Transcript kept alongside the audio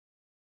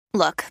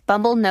Look,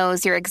 Bumble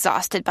knows you're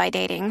exhausted by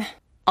dating.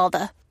 All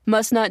the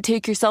must not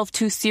take yourself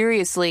too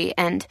seriously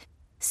and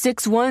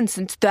 6'1"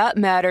 since that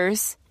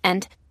matters.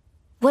 And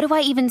what do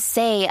I even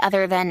say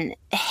other than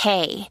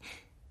hey?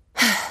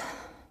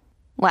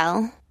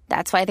 Well,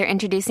 that's why they're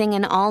introducing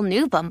an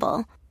all-new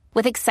Bumble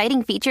with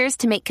exciting features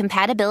to make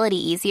compatibility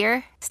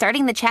easier,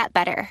 starting the chat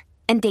better,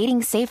 and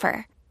dating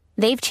safer.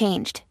 They've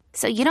changed,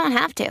 so you don't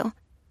have to.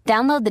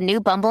 Download the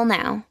new Bumble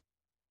now.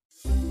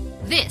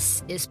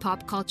 This is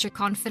Pop Culture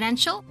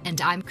Confidential,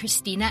 and I'm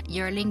Christina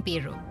Yerling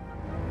Biro.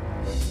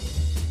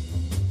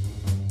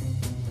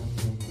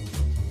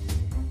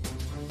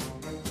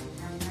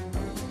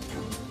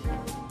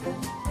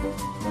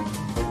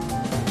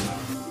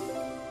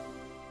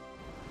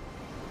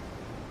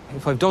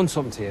 If I've done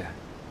something to you,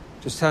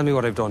 just tell me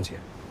what I've done to you.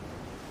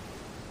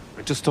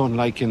 I just don't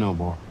like you no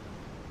more.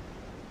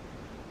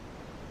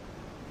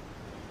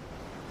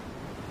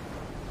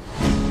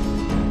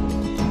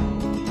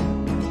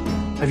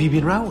 Have you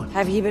been rowing?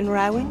 Have you been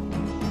rowing?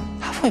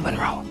 Have we been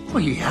rowing? Well,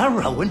 you are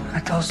rowing.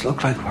 It does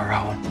look like we're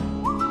rowing.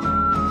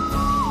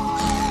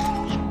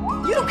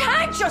 You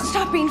can't just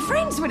stop being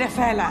friends with a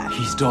fella.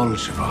 He's dull,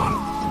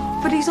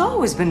 Siobhan. But he's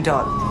always been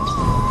dull.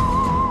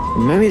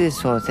 Maybe this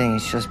whole thing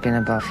has just been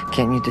about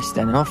getting you to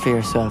stand up for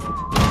yourself.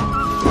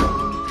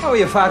 How are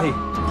you, fatty?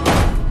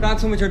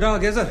 Dancing with your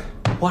dog, is it?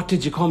 What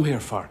did you come here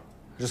for?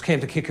 I just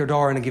came to kick your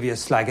door in and give you a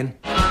slagging.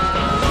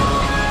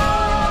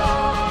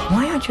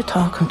 Why aren't you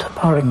talking to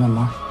Porrig no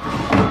more?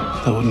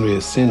 That wouldn't be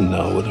a sin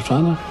now, would it,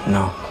 Father?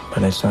 No,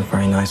 but it's not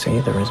very nice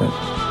either, is it?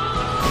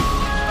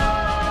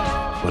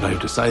 What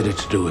I've decided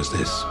to do is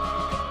this.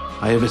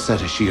 I have a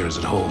set of shears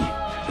at home,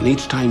 and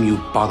each time you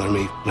bother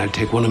me, I'll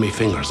take one of my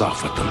fingers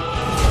off with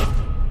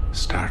them.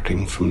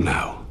 Starting from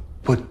now.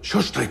 But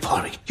shush like,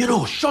 Porrig. You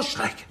know, shush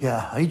like.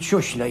 Yeah, I'd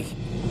shush like.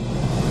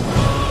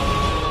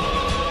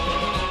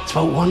 It's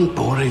about one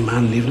boring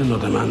man leaving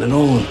another man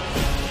alone.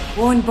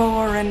 One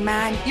boring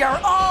man. You're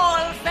all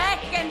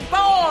feckin'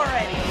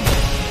 boring.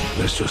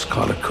 Let's just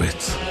call it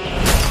quits.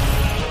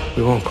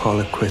 We won't call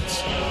it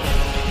quits.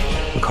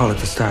 We'll call it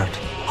the start.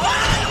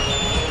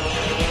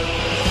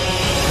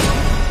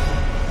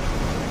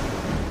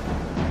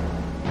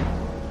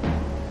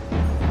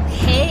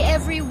 Hey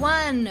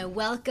everyone,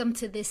 welcome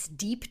to this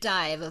deep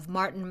dive of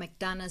Martin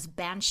McDonagh's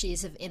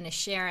Banshees of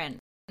Inisherin.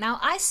 Now,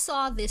 I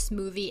saw this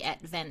movie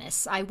at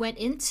Venice. I went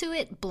into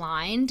it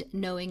blind,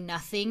 knowing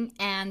nothing,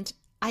 and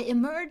I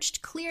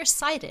emerged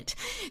clear-sighted,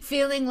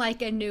 feeling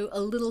like I knew a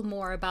little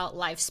more about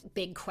life's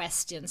big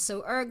questions.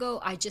 So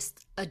ergo, I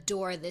just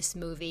adore this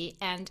movie,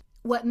 and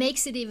what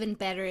makes it even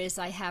better is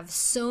I have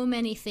so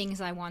many things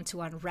I want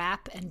to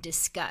unwrap and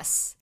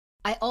discuss.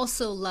 I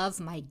also love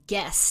my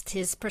guest.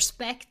 His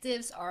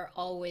perspectives are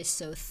always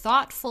so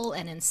thoughtful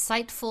and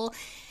insightful.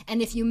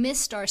 And if you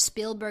missed our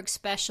Spielberg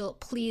special,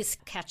 please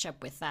catch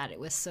up with that.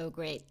 It was so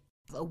great.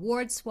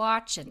 Awards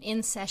Watch and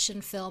In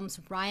Session Films,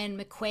 Ryan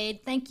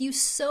McQuaid, thank you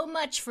so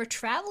much for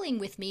traveling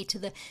with me to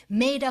the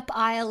made-up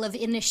Isle of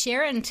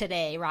Inisherin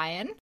today,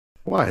 Ryan.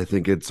 Well, I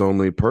think it's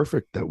only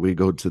perfect that we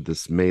go to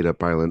this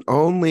made-up island.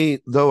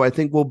 Only, though, I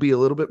think we'll be a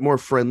little bit more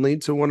friendly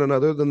to one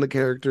another than the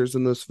characters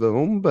in this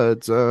film,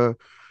 but...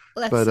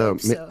 Let's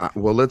hope so.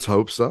 Well, let's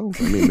hope so.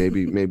 I mean,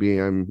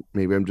 maybe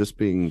I'm just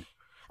being.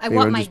 I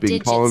want my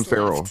being Colin digits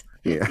Farrell. left.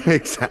 Yeah,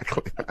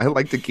 exactly. I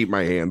like to keep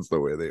my hands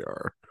the way they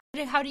are.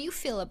 How do you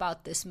feel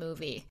about this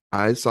movie?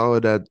 I saw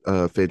it at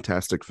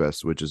Fantastic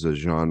Fest, which is a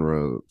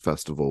genre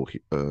festival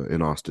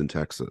in Austin,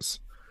 Texas,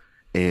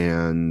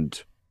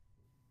 and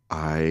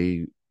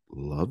I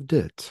loved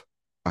it.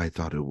 I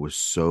thought it was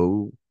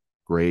so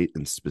great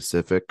and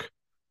specific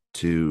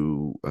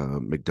to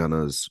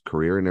McDonagh's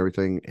career and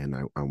everything, and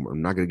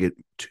I'm not going to get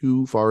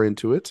too far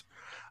into it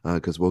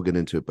because we'll get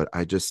into it, but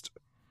I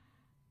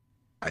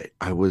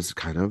was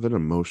kind of an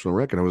emotional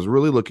wreck, and I was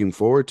really looking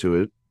forward to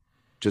it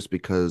just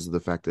because of the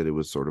fact that it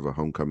was sort of a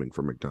homecoming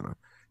for McDonagh,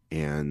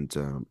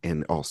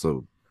 and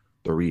also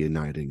the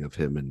reuniting of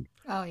him and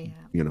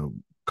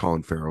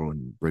Colin Farrell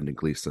and Brendan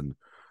Gleeson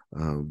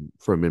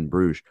from In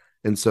Bruges.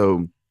 And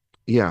so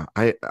yeah,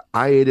 I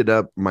ate it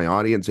up, my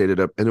audience ate it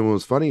up, and what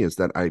was funny is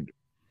that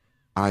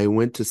I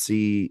went to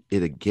see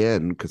it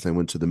again because I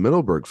went to the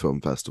Middleburg Film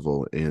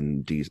Festival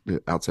in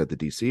outside the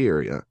DC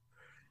area,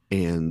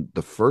 and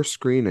the first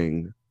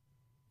screening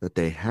that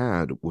they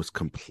had was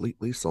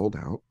completely sold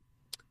out,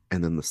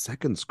 and then the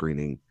second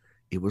screening,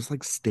 it was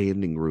like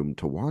standing room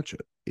to watch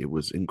it. It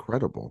was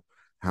incredible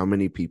how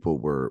many people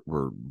were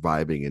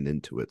vibing and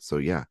into it. So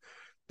yeah,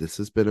 this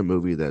has been a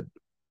movie that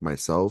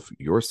myself,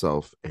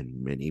 yourself,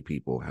 and many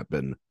people have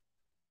been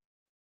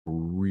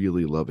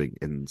really loving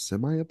and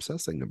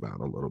semi-obsessing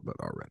about a little bit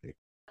already.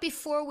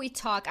 Before we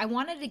talk, I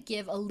wanted to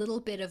give a little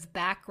bit of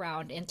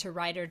background into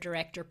writer,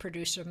 director,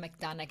 producer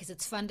McDonagh, because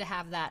it's fun to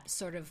have that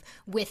sort of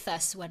with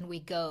us when we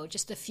go.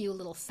 Just a few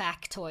little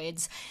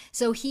factoids.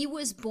 So he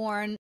was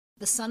born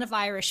the son of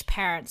Irish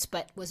parents,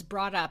 but was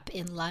brought up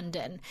in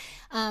London.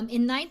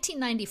 In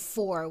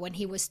 1994, when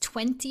he was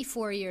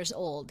 24 years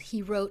old,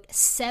 he wrote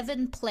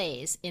 7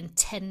 plays in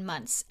 10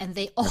 months, and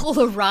they all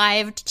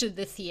arrived to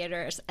the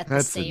theaters at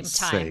the same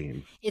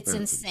time. It's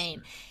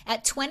insane.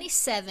 At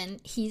 27,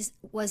 he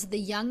was the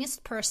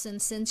youngest person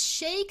since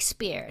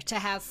Shakespeare to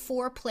have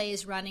 4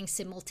 plays running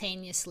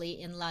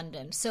simultaneously in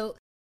London. So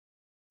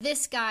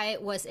this guy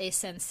was a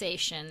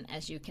sensation,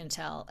 as you can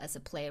tell, as a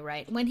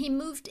playwright. When he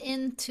moved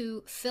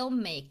into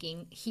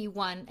filmmaking, he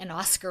won an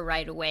Oscar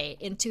right away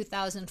in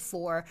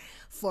 2004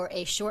 for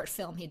a short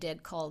film he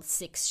did called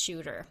Six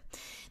Shooter.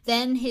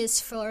 Then his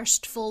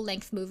first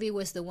full-length movie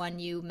was the one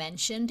you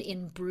mentioned,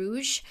 In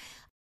Bruges,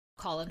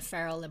 Colin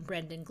Farrell and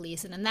Brendan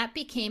Gleeson. And that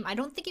became, I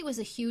don't think it was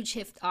a huge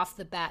hit off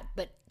the bat,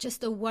 but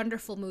just a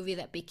wonderful movie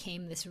that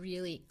became this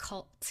really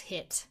cult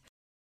hit.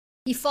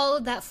 He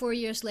followed that 4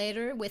 years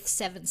later with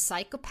 7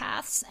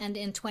 Psychopaths, and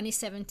in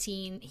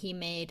 2017 he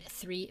made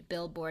 3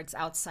 Billboards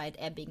Outside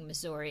Ebbing,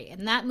 Missouri.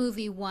 And that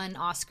movie won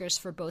Oscars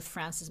for both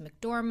Frances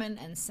McDormand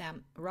and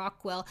Sam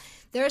Rockwell.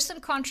 There is some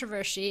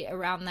controversy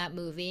around that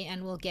movie,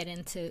 and we'll get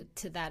into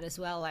that as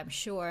well, I'm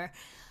sure.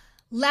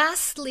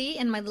 Lastly,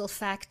 in my little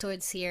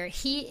factoids here,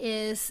 he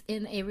is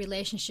in a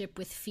relationship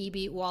with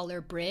Phoebe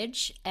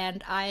Waller-Bridge,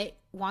 and I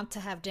want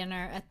to have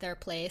dinner at their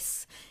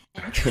place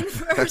and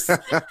converse.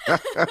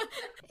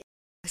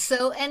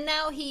 So, and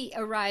now he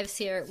arrives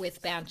here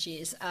with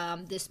Banshees,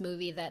 this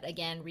movie that,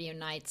 again,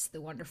 reunites the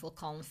wonderful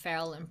Colin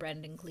Farrell and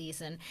Brendan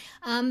Gleeson.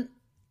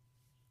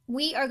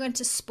 We are going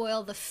to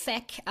spoil the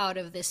feck out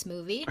of this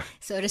movie,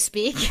 so to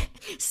speak,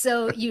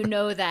 so you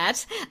know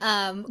that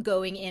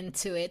going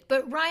into it.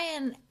 But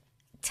Ryan,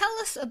 tell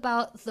us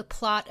about the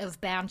plot of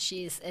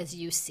Banshees as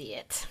you see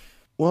it.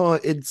 Well,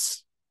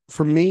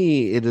 for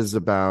me, it is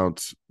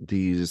about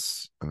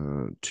these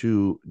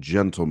 2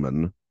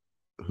 gentlemen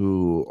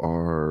who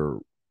are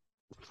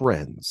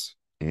friends,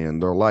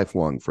 and they're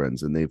lifelong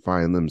friends, and they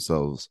find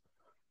themselves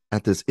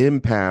at this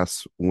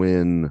impasse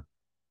when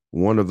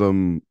one of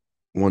them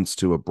wants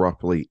to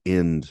abruptly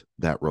end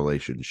that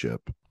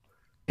relationship.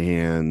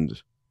 And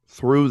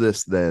through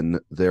this, then,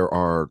 there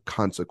are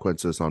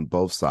consequences on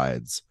both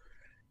sides,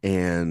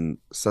 and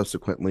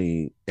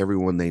subsequently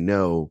everyone they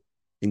know,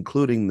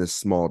 including this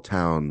small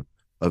town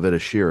of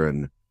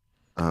Inisherin,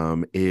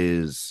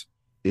 is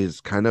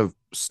kind of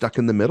stuck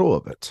in the middle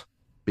of it,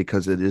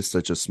 because it is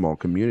such a small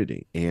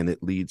community, and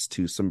it leads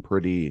to some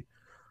pretty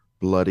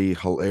bloody,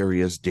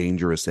 hilarious,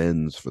 dangerous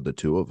ends for the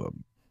 2 of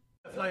them.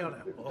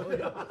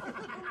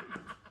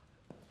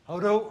 How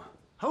do,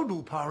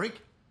 Pádraig?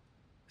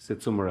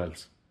 Sit somewhere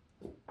else.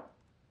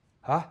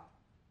 Huh?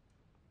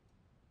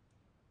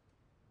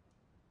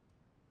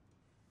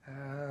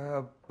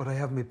 But I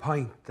have my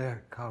pint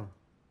there, Colin.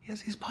 He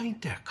has his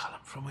pint there, Colin,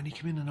 from when he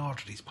came in and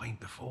ordered his pint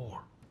before.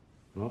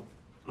 Oh,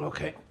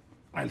 okay.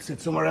 I'll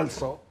sit somewhere else.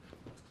 So.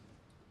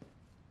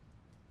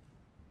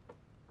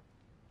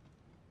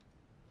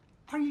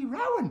 Are you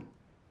rowing?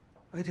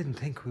 I didn't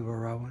think we were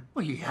rowing.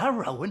 Well, you are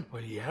rowing.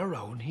 Well, you are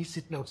rowing. He's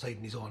sitting outside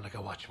in his own like a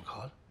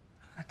whatchamacall.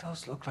 It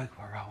does look like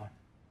we're rowing.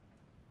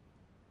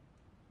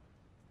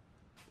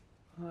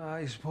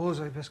 I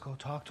suppose I best go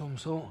talk to him,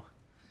 so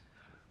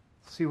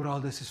see what all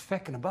this is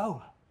fecking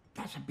about.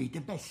 That'd be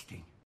the best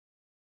thing.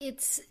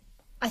 It's,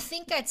 I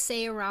think I'd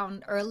say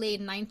around early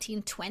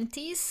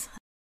 1920s.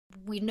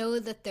 We know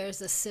that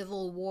there's a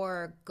civil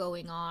war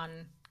going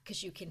on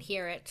because you can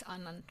hear it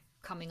on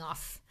coming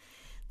off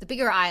the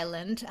bigger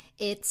island.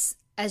 It's,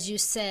 as you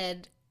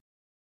said,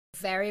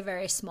 very,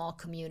 very small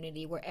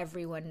community where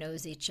everyone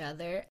knows each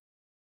other.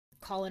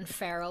 Colin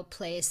Farrell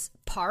plays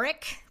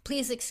Pádraig.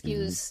 Please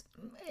excuse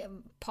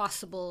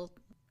possible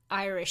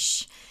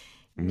Irish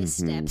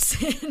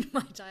missteps in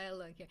my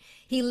dialogue here.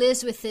 He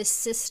lives with his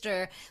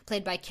sister,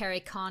 played by Kerry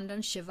Condon,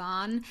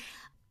 Siobhan.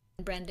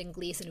 Brendan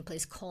Gleeson, who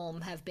plays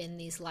Colm, have been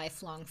these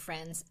lifelong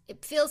friends.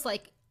 It feels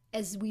like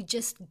as we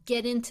just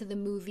get into the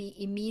movie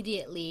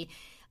immediately,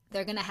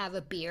 they're going to have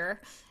a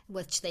beer,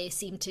 which they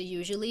seem to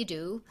usually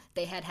do.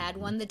 They had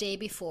one the day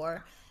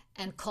before,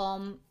 and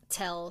Colm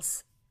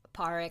tells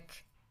Pádraig,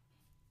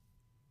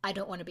 I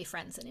don't want to be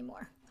friends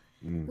anymore,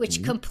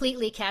 which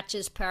completely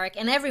catches Pádraig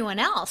and everyone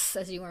else,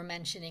 as you were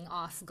mentioning,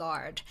 off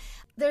guard.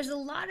 There's a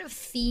lot of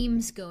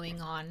themes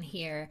going on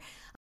here.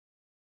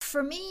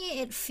 For me,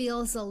 it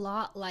feels a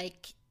lot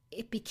like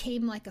it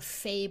became like a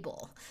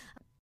fable.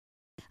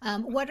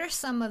 What are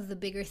some of the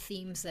bigger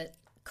themes that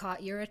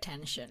caught your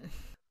attention?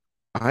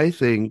 I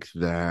think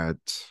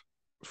that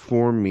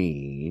for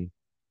me,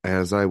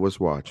 as I was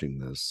watching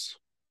this,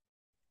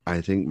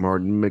 I think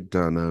Martin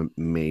McDonagh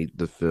made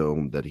the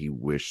film that he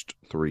wished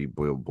Three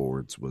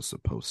Billboards was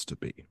supposed to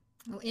be.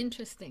 Oh,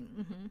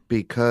 interesting.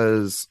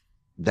 Because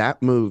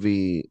that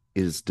movie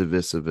is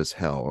divisive as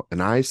hell,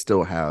 and I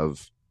still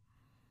have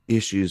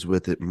issues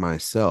with it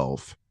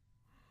myself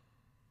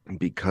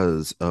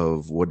because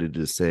of what it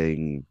is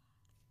saying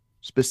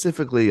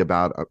specifically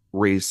about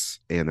race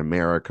and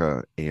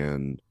America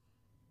and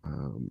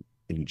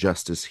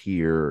injustice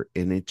here.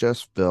 And it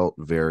just felt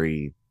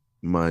very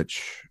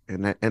much,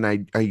 and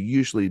I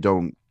usually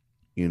don't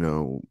you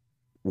know,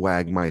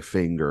 wag my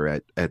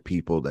finger at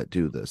people that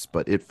do this,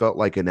 but it felt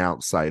like an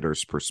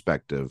outsider's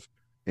perspective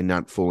and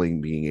not fully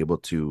being able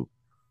to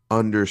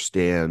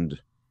understand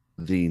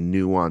the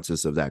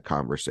nuances of that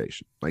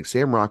conversation. Like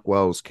Sam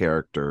Rockwell's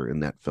character in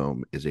that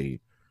film is a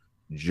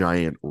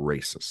giant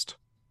racist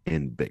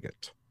and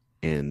bigot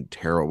and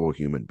terrible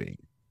human being.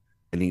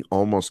 And he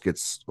almost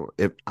gets,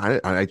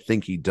 I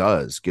think he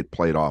does get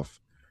played off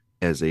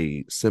as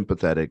a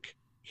sympathetic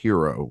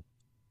hero,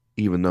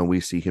 even though we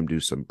see him do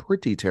some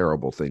pretty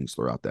terrible things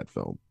throughout that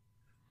film.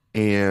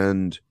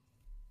 And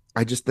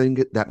I just think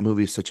that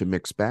movie is such a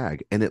mixed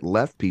bag, and it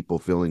left people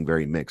feeling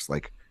very mixed.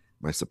 Like,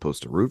 am I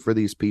supposed to root for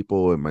these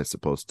people? Am I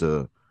supposed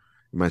to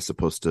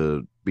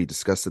be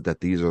disgusted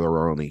that these are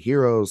our only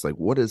heroes? Like,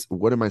 what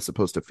am I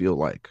supposed to feel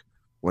like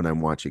when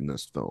I'm watching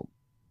this film?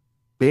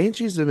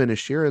 Banshees of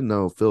Inisherin,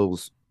 though,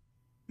 feels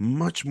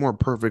much more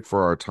perfect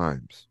for our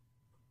times.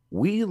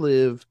 We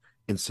live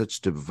in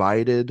such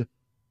divided,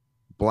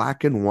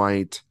 black and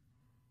white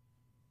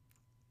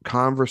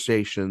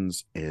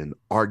conversations and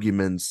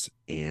arguments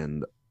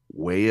and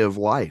way of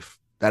life.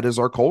 That is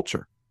our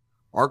culture.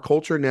 Our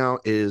culture now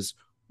is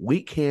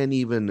we can't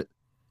even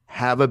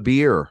have a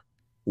beer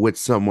with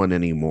someone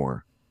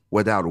anymore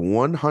without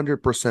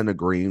 100%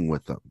 agreeing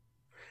with them.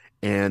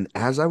 And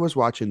as I was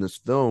watching this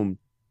film,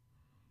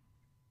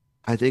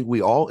 I think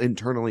we all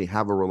internally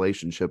have a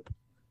relationship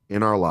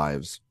in our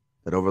lives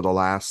that over the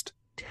last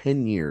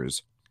 10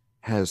 years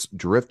has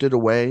drifted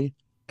away,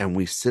 and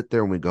we sit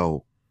there and we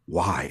go,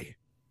 why?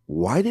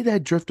 Why did I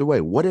drift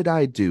away? What did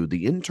I do?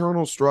 The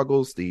internal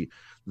struggles, the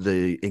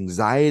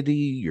anxiety,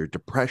 your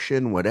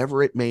depression,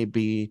 whatever it may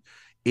be,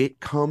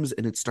 it comes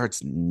and it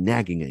starts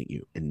nagging at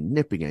you and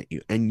nipping at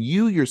you. And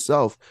you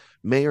yourself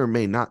may or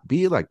may not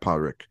be like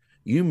Pádraic.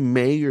 You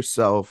may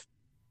yourself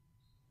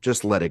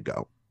just let it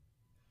go.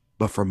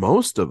 But for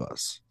most of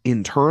us,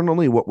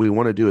 internally, what we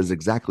want to do is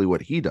exactly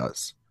what he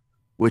does,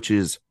 which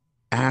is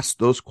ask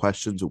those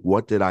questions.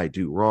 What did I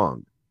do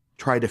wrong?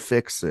 Try to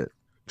fix it.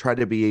 Try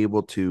to be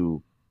able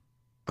to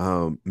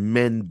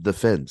mend the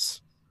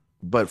fence.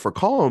 But for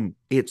Colm,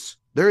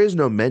 there is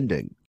no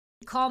mending.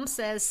 Colm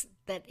says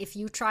that if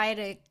you try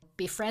to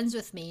be friends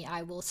with me,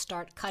 I will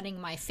start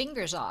cutting my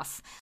fingers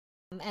off.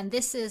 And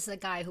this is a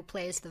guy who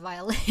plays the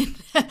violin.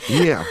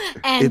 Yeah,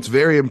 and it's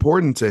very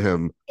important to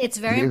him. It's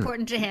very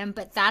important to him,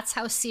 but that's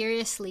how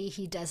seriously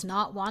he does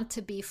not want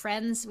to be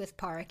friends with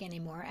Pádraic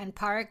anymore. And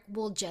Pádraic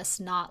will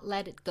just not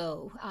let it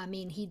go. I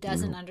mean, he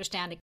doesn't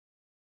understand it.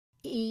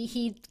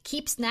 He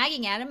keeps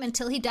nagging at him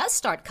until he does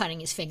start cutting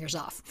his fingers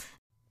off.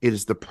 It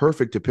is the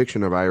perfect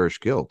depiction of Irish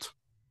guilt.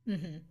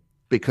 Mm-hmm.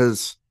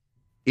 Because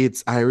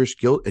it's Irish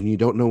guilt and you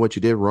don't know what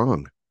you did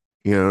wrong.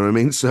 You know what I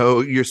mean?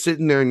 So you're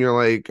sitting there and you're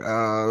like,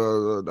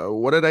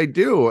 what did I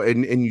do?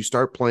 And you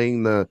start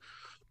playing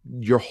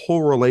your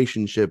whole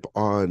relationship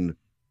on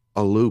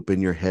a loop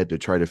in your head to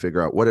try to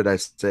figure out, what did I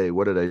say?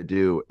 What did I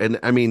do? And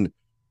I mean,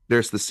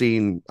 there's the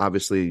scene,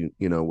 obviously,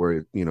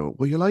 where,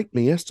 well, you liked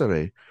me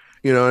yesterday.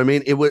 You know what I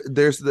mean?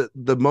 There's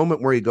the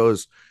moment where he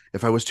goes,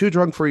 if I was too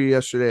drunk for you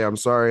yesterday, I'm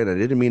sorry. And I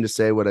didn't mean to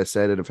say what I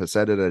said. And if I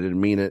said it, I didn't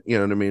mean it. You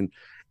know what I mean?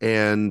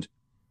 And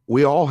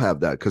we all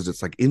have that because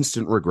it's like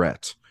instant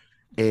regret.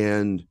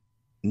 And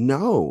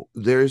no,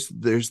 there's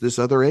this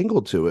other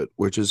angle to it,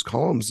 which is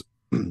Colm's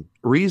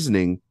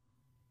reasoning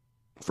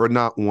for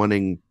not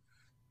wanting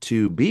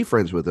to be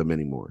friends with him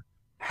anymore.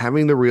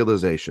 Having the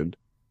realization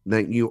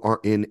that you are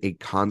in a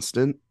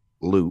constant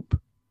loop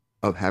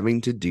of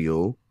having to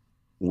deal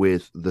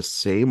with the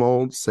same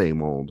old,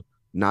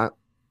 not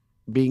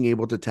being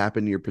able to tap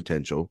into your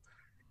potential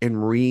and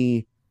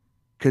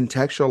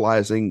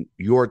recontextualizing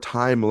your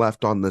time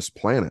left on this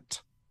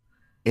planet.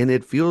 And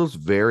it feels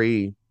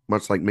very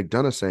much like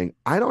McDonagh saying,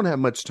 I don't have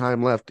much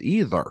time left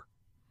either.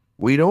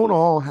 We don't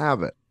all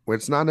have it.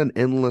 It's not an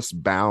endless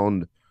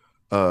bound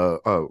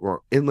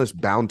or endless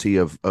bounty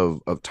of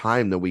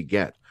time that we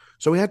get.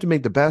 So we have to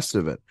make the best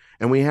of it.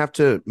 And we have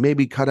to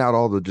maybe cut out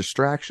all the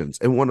distractions.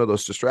 And one of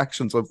those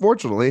distractions,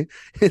 unfortunately,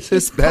 is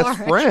his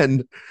best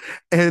friend.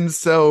 And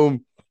so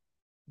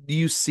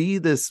you see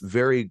this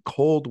very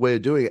cold way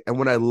of doing it. And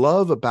what I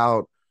love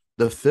about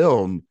the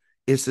film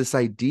is this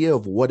idea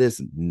of what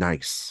is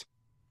nice.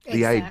 Exactly.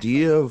 The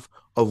idea of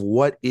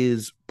what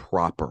is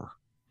proper.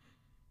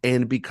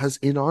 And because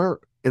in our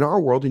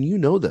world, and you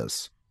know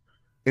this,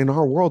 in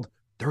our world,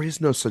 there is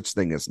no such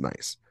thing as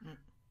nice.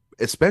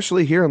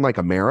 Especially here in like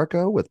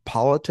America with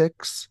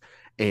politics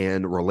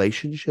and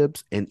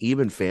relationships and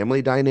even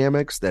family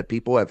dynamics that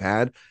people have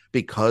had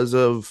because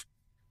of,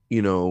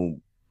 the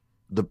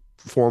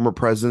former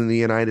president of the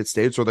United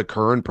States or the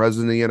current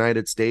president of the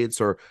United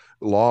States or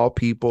law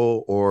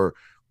people or,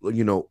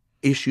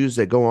 issues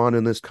that go on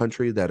in this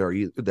country that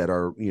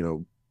are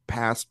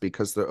passed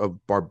because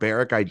of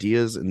barbaric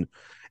ideas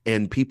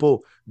and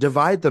people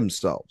divide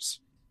themselves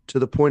to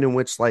the point in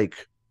which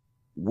like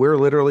we're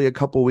literally a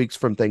couple weeks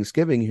from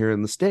Thanksgiving here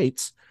in the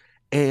States,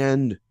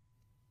 and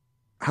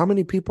how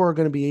many people are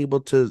going to be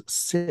able to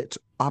sit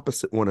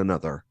opposite one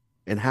another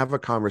and have a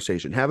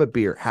conversation, have a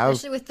beer, have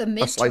especially with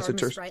the a slice of midterms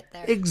turkey. right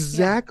there.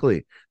 Exactly.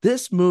 Yeah.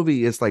 This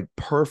movie is like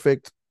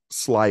perfect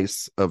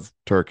slice of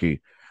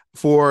turkey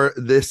for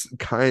this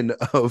kind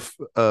of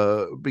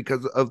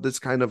because of this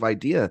kind of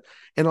idea.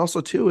 And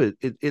also too,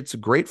 it's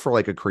great for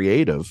like a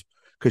creative,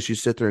 because you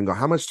sit there and go,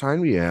 how much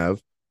time do you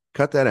have?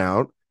 Cut that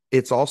out.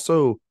 It's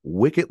also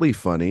wickedly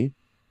funny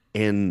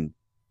and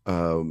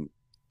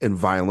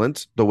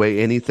violent, the way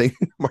anything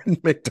Martin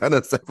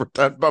McDonagh's ever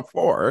done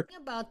before.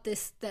 About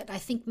this that I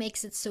think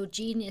makes it so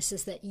genius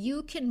is that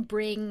you can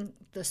bring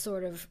the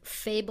sort of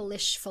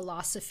fable-ish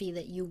philosophy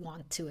that you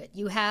want to it.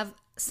 You have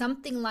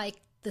something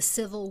like the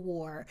Civil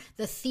War,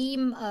 the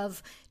theme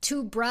of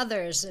two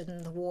brothers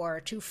in the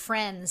war, two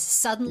friends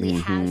suddenly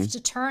have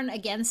to turn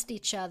against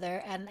each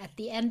other, and at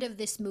the end of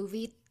this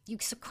movie you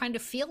kind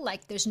of feel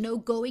like there's no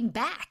going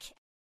back.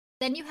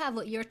 Then you have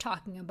what you're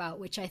talking about,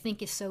 which I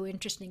think is so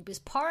interesting, because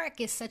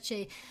Pádraic is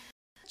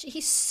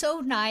he's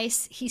so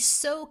nice. He's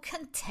so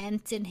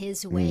content in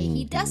his way.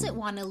 He doesn't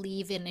want to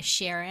leave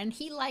Inisherin.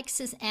 He likes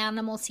his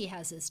animals. He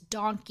has his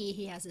donkey.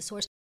 He has his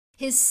horse.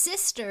 His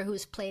sister,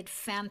 who's played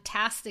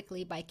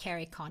fantastically by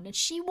Kerry Condon,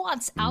 she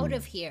wants out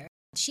of here.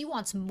 She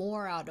wants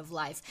more out of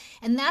life.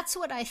 And that's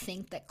what I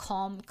think that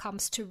Colm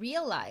comes to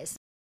realize.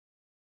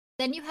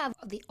 Then you have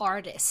the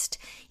artist.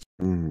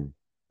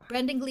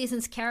 Brendan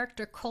Gleeson's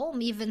character,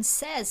 Colm, even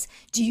says,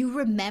 do you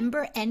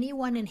remember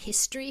anyone in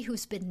history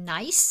who's been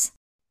nice?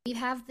 We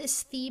have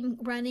this theme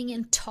running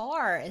in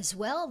Tar as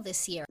well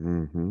this year.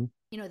 You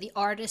know, the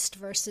artist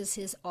versus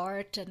his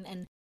art,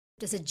 and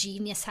does a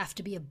genius have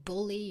to be a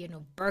bully? You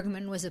know,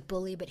 Bergman was a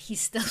bully, but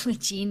he's still a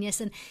genius.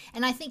 And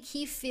I think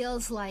he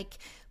feels like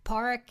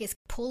Pádraic is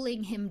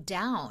pulling him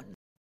down.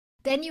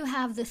 Then you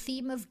have the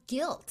theme of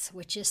guilt,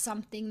 which is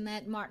something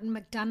that Martin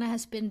McDonagh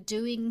has been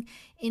doing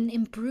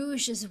in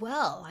Bruges as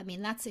well. I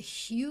mean, that's a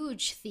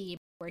huge theme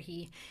where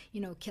he,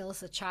 you know,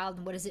 kills a child.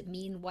 And what does it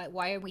mean?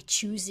 Why are we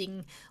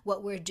choosing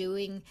what we're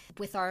doing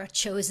with our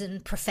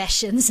chosen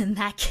professions, in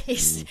that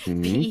case,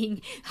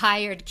 being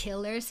hired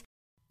killers?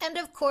 And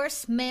of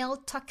course, male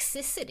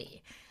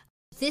toxicity.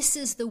 This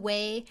is the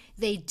way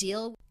they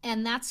deal,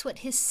 and that's what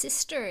his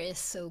sister is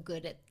so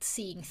good at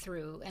seeing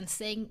through and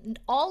saying,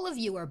 all of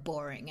you are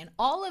boring and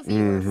all of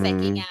you are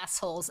faking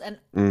assholes.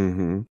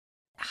 And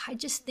I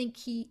just think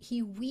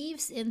he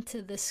weaves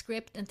into the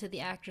script and to the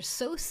actors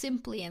so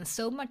simply and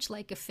so much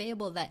like a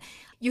fable that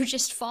you're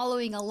just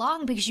following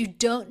along, because you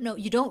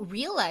don't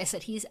realize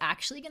that he's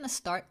actually going to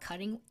start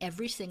cutting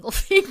every single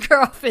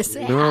finger off his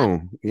hand.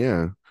 No,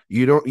 yeah.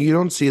 You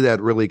don't see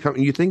that really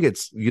coming. You think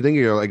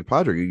you're like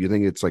Pádraic. You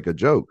think it's like a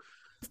joke.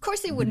 Of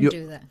course he wouldn't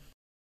do that.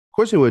 Of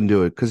course he wouldn't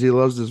do it, because he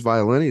loves his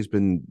violin. He's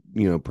been,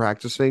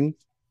 practicing,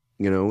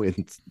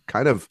 and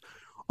kind of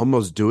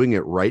almost doing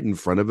it right in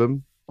front of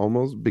him,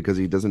 almost, because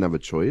he doesn't have a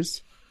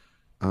choice.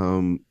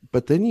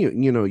 But then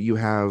you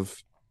have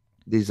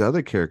these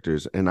other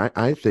characters, and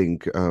I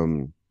think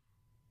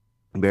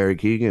Barry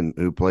Keoghan,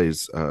 who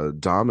plays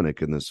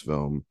Dominic in this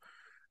film,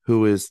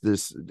 who is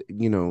this,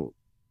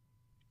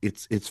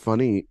 It's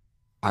funny.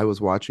 I was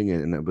watching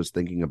it and I was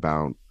thinking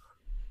about,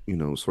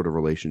 sort of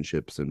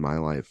relationships in my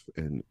life,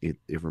 and it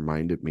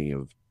reminded me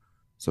of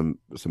some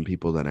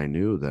people that I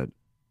knew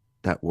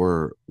that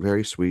were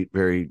very sweet,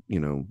 very,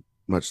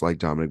 much like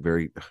Dominic,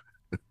 very,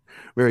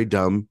 very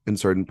dumb in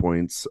certain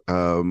points,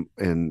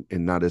 and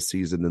not as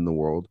seasoned in the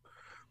world,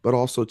 but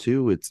also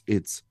too,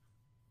 it's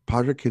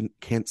Pádraic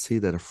can't see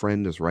that a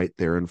friend is right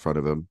there in front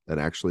of him that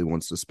actually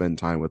wants to spend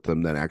time with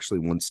him, that actually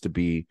wants to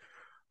be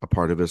a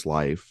part of his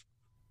life.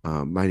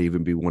 Might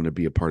even want to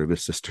be a part of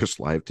his sister's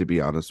life, to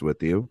be honest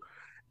with you.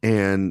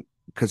 And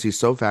because he's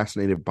so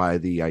fascinated by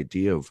the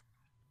idea of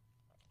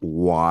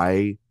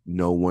why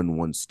no one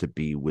wants to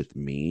be with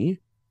me.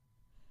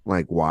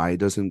 Like, why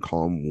doesn't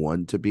Colm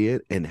want to be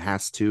it, and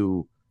has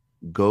to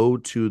go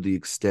to the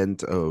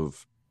extent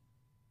of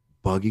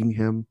bugging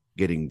him,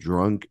 getting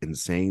drunk and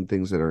saying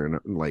things that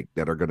are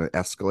that are going to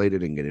escalate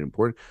it and get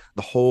important.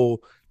 The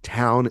whole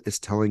town is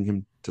telling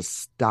him to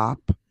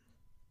stop,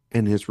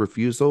 and his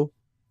refusal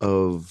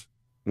of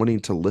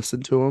wanting to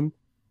listen to him,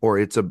 or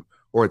it's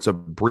a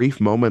brief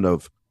moment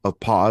of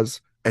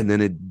pause, and then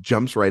it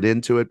jumps right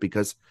into it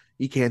because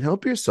you can't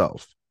help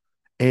yourself.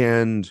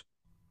 And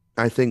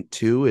I think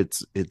too,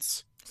 it's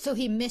so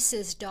he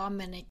misses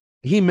Dominic.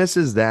 He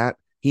misses that.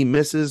 He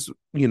misses,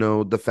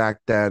 the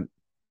fact that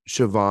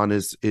Siobhan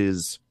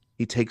is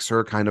he takes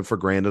her kind of for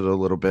granted a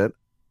little bit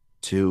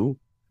too,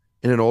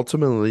 and it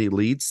ultimately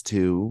leads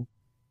to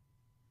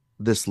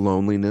this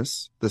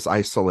loneliness, this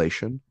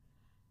isolation,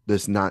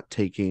 this not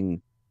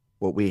taking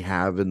what we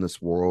have in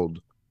this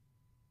world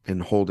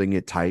and holding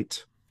it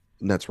tight,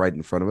 and that's right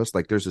in front of us.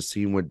 Like, there's a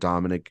scene with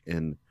Dominic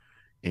and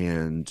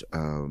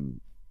Siobhan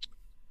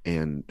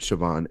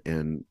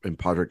and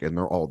Pádraic, and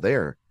they're all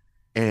there,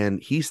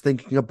 and he's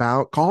thinking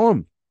about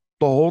Colm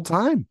the whole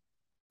time,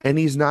 and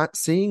he's not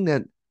seeing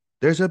that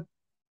there's a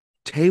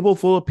table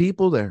full of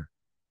people there,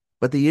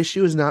 but the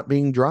issue is not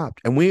being dropped,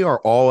 and we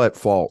are all at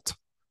fault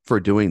for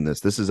doing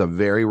this. This is a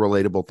very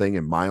relatable thing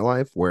in my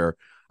life, where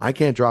I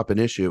can't drop an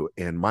issue.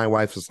 And my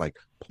wife is like,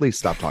 please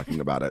stop talking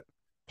about it.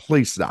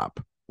 Please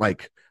stop.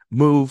 Like,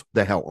 move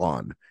the hell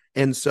on.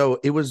 And so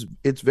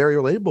it's very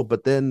relatable.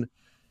 But then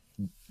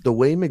the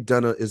way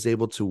McDonagh is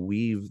able to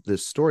weave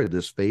this story,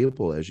 this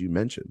fable, as you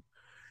mentioned,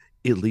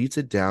 it leads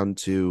it down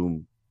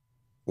to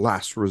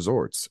last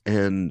resorts.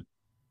 And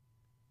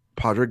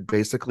Podrick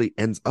basically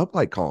ends up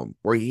like Colm,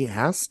 where he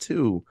has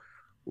to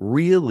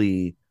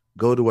really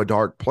go to a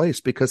dark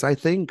place, because I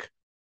think,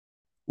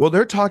 well,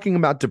 they're talking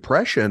about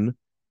depression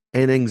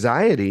and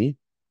anxiety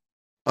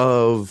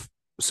of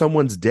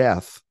someone's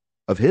death,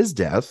 of his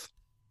death.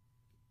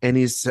 And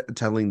he's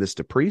telling this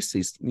to Priest.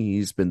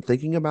 He's been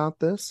thinking about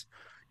this,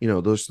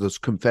 those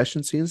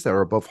confession scenes that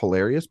are both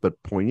hilarious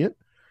but poignant.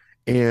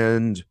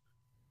 And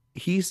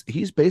he's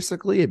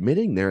basically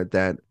admitting there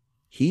that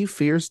he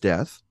fears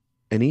death,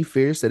 and he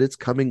fears that it's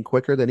coming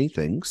quicker than he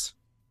thinks.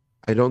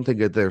 I don't think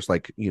that there's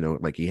like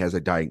he has a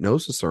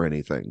diagnosis or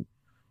anything,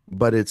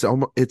 but it's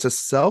a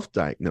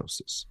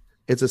self-diagnosis.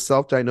 It's a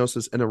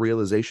self-diagnosis and a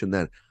realization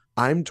that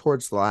I'm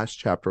towards the last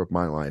chapter of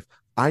my life.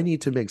 I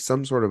need to make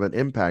some sort of an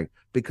impact,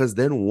 because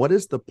then what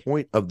is the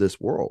point of this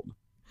world?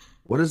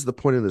 What is the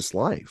point of this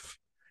life?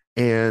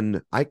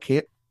 And I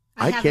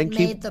haven't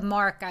made the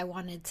mark I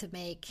wanted to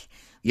make.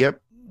 Yep.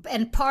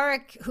 And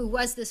Pádraic, who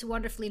was this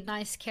wonderfully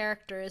nice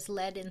character, is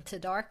led into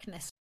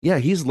darkness. Yeah,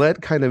 he's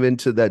led kind of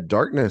into that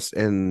darkness,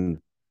 and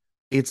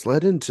it's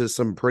led into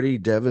some pretty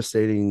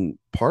devastating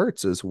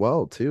parts as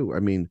well, too. I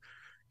mean,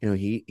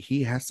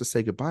 he has to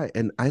say goodbye.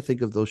 And I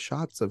think of those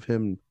shots of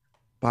him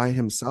by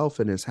himself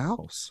in his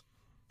house.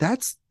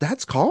 That's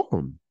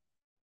Colm.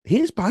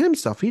 He's by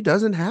himself. He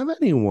doesn't have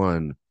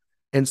anyone.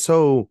 And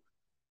so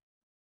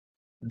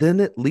then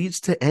it leads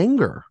to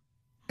anger.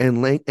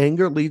 And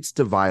anger leads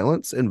to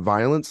violence, and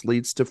violence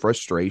leads to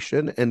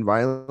frustration, and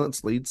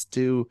violence leads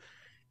to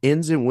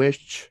ends in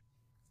which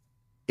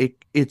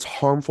it's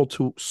harmful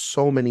to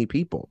so many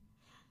people,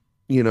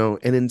 and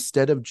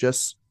instead of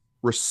just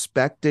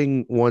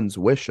respecting one's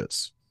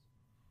wishes,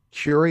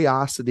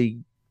 curiosity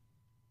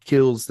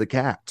kills the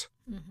cat.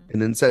 Mm-hmm.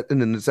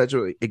 And then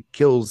essentially it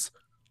kills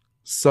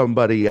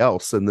somebody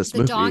else in this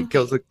movie. Donkey.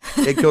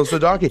 It kills the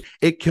donkey.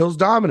 It kills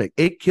Dominic.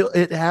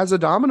 It has a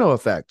domino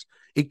effect.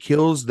 It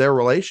kills their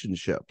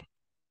relationship.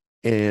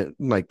 And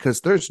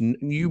because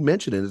you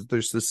mentioned it,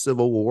 there's this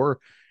Civil War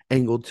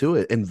angle to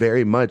it. And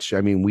very much,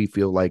 I mean, we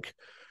feel like,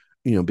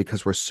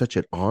 because we're such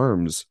at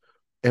arms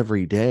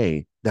every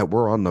day, that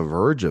we're on the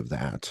verge of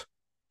that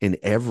in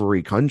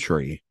every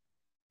country.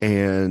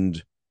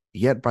 And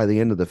yet by the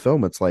end of the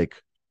film, it's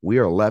like we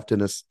are left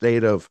in a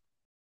state of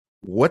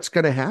what's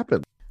going to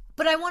happen.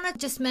 But I want to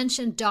just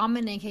mention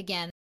Dominic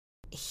again.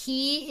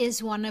 He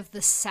is one of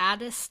the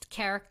saddest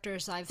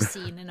characters I've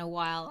seen in a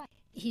while.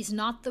 He's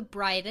not the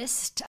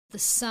brightest, the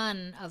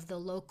son of the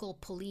local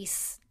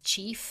police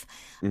chief,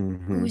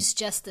 who's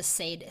just a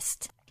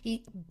sadist.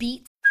 He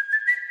beats.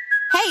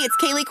 Hey, it's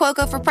Kaylee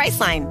Cuoco for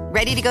Priceline.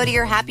 Ready to go to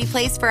your happy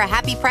place for a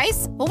happy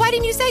price? Well, why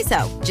didn't you say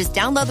so? Just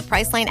download the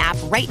Priceline app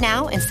right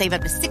now and save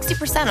up to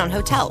 60% on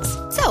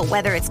hotels. So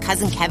whether it's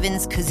Cousin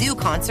Kevin's Kazoo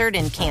Concert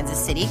in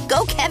Kansas City,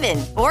 go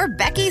Kevin, or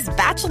Becky's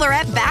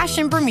Bachelorette Bash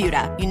in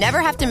Bermuda, you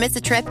never have to miss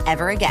a trip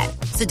ever again.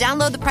 So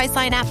download the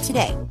Priceline app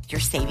today. Your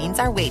savings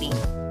are waiting.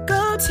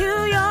 Go to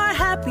your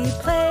happy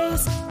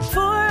place for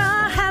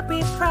a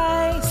happy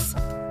price.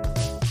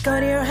 Go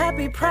to your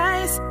happy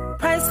price,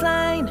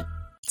 Priceline.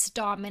 It's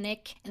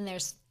Dominic, and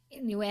there's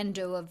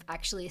innuendo of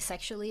actually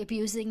sexually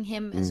abusing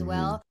him as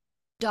well.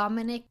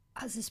 Dominic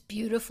has this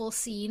beautiful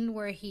scene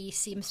where he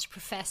seems to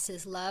profess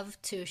his love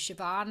to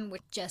Siobhan,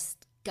 which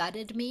just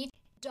gutted me.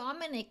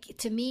 Dominic,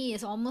 to me,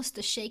 is almost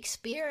a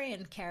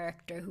Shakespearean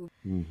character who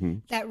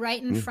that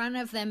right in front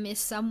of them is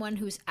someone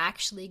who's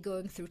actually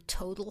going through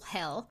total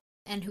hell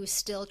and who's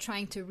still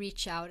trying to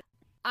reach out.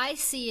 I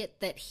see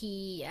it that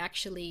he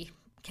actually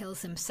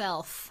kills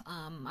himself.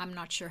 I'm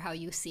not sure how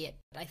you see it.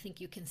 I think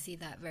you can see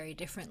that very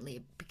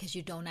differently because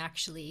you don't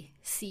actually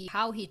see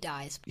how he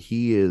dies.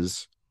 He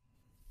is,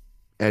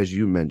 as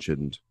you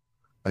mentioned,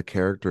 a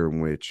character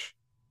in which,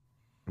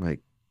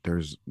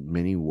 there's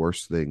many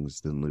worse things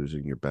than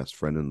losing your best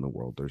friend in the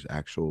world. There's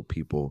actual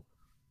people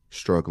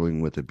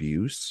struggling with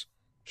abuse,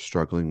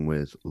 struggling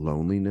with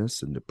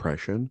loneliness and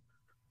depression,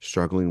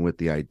 struggling with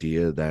the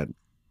idea that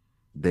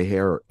they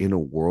are in a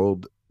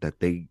world that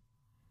they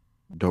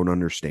don't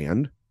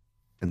understand,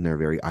 and they're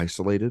very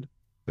isolated.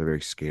 They're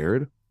very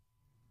scared.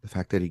 The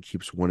fact that he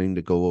keeps wanting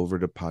to go over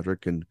to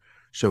Pádraic and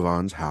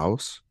Siobhan's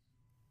house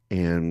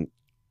and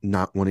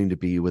not wanting to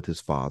be with his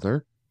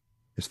father.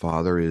 His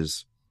father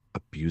is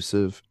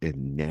abusive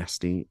and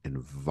nasty and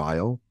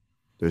vile.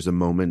 There's a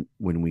moment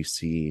when we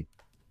see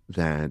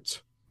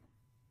that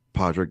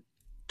Pádraic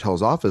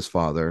tells off his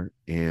father,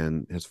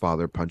 and his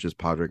father punches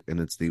Pádraic, and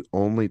it's the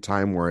only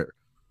time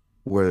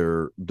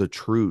where the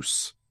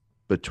truce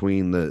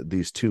between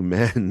these two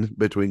men,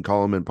 between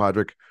Colm and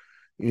Pádraic,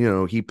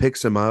 he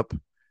picks him up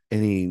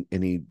and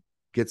he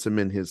gets him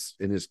in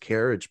his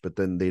carriage, but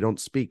then they don't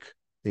speak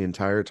the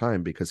entire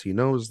time because he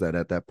knows that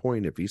at that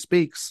point, if he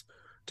speaks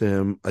to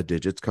him, a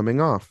digit's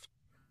coming off.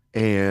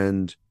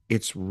 And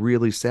it's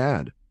really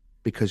sad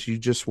because you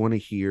just want to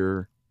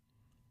hear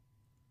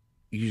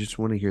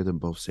them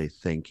both say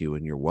thank you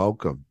and you're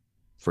welcome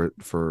for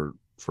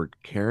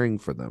caring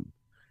for them.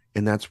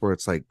 And that's where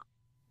it's like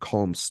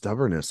calm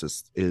stubbornness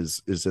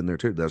is in there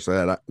too. There's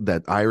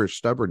that Irish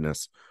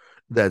stubbornness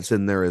that's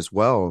in there as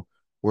well,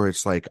 where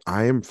it's like,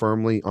 I am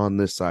firmly on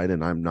this side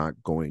and I'm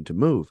not going to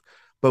move.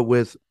 But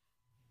with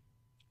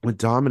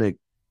Dominic,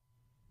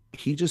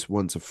 he just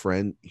wants a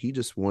friend. He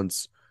just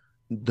wants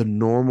the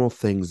normal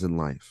things in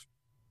life: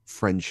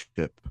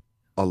 friendship,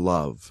 a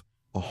love,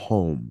 a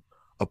home,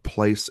 a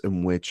place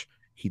in which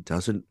he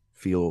doesn't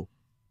feel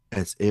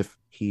as if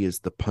he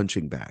is the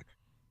punching bag.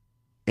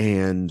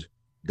 And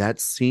that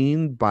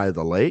scene by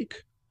the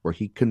lake where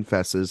he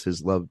confesses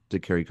his love to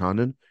Carrie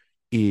Condon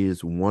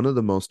is one of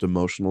the most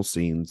emotional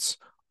scenes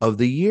of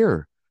the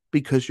year,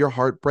 because your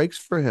heart breaks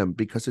for him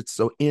because it's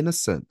so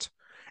innocent.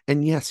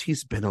 And yes,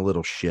 he's been a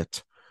little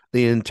shit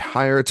the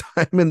entire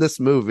time in this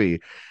movie.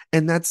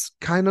 And that's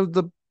kind of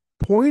the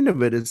point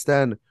of it, is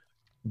that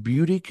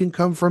beauty can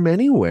come from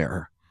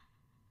anywhere.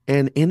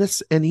 And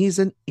he's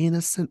an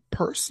innocent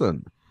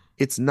person.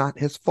 It's not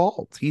his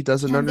fault. He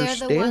doesn't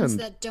understand. They're the ones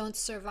that don't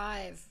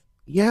survive.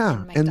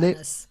 Yeah, and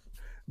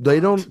they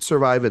don't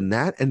survive in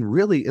that, and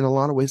really, in a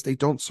lot of ways, they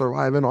don't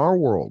survive in our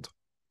world.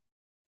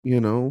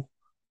 And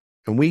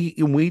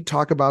we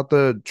talk about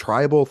the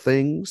tribal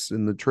things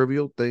and the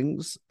trivial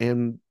things,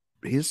 and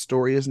his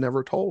story is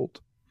never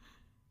told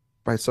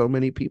by so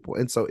many people.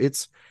 And so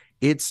it's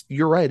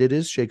you're right, it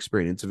is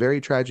Shakespearean. It's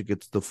very tragic.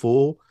 It's the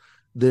fool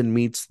then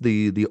meets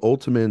the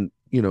ultimate,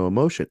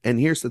 emotion. And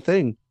here's the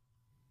thing,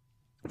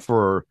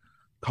 for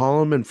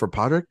Colm and for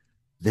Padraig,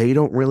 they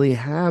don't really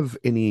have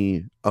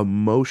any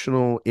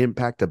emotional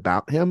impact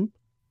about him.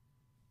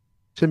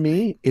 To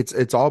me,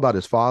 it's all about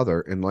his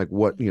father and like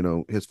what,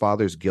 his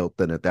father's guilt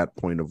then at that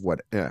point of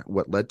what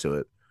led to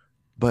it.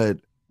 But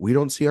we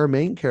don't see our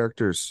main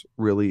characters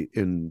really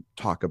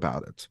talk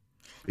about it.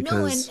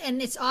 Because, no,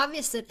 and it's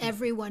obvious that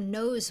everyone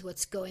knows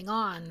what's going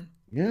on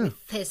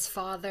with his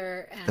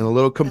father and a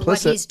little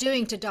complicit. What he's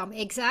doing to Dom.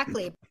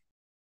 Exactly.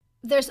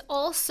 There's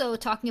also,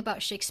 talking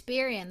about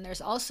Shakespearean, there's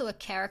also a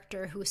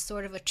character who's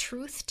sort of a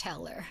truth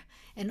teller,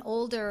 an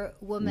older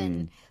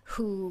woman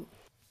who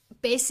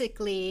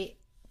basically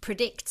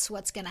predicts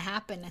what's going to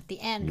happen at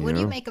the end. What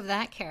do you make of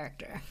that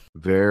character?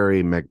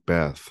 Very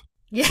Macbeth.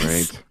 Yes.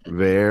 Right?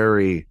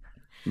 Very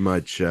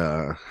much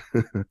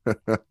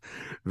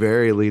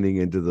very leaning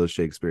into those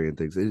Shakespearean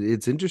things.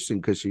 It's interesting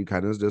because she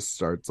kind of just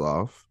starts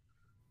off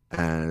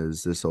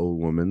as this old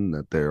woman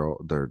that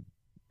they're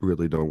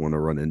really don't want to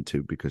run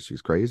into because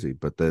she's crazy,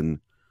 but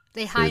then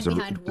they hide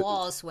behind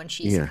walls when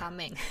she's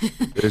coming.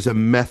 There's a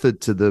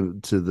method to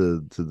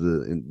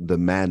the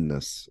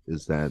madness,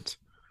 is that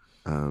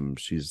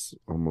she's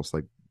almost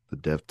like the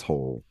death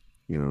toll.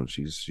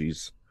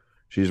 She's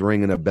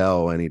ringing a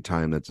bell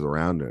anytime that's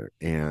around her,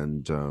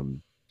 and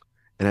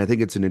I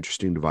think it's an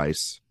interesting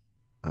device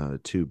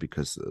too,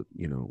 because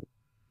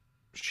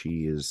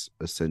she is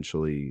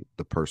essentially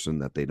the person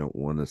that they don't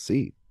want to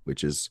see,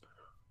 which is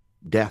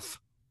death.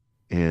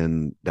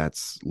 And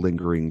that's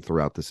lingering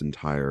throughout this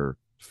entire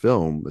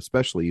film,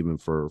 especially even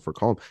for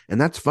Colm. And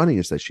that's funny,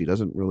 is that she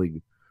doesn't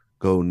really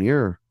go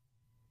near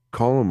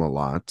Colm a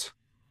lot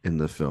in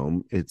the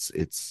film. It's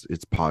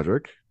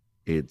Padraig,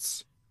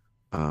 it's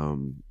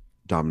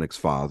Dominic's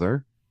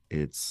father,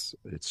 it's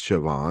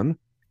Siobhan,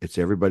 it's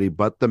everybody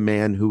but the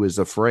man who is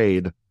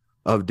afraid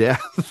of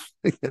death.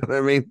 You know what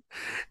I mean?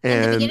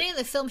 And in the beginning of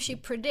the film, she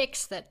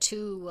predicts that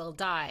 2 will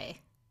die,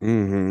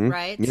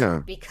 right?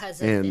 Yeah,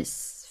 because of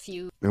this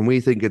feud. And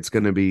we think it's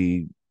going to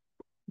be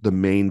the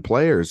main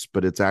players,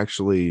 but it's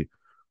actually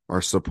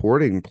our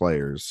supporting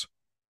players,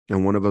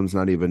 and one of them's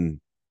not even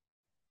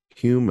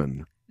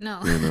human.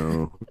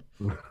 No,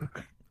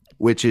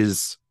 which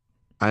is,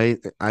 I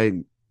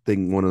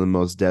think, one of the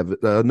most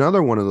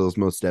another one of those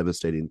most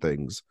devastating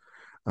things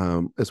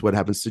is what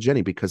happens to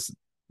Jenny, because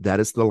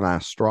that is the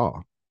last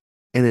straw,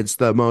 and it's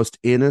the most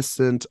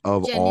innocent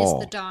of Jenny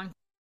all. Is the dawn.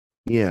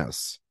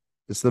 Yes,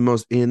 it's the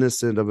most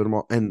innocent of them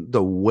all, and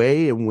the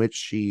way in which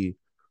she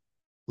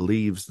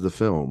leaves the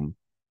film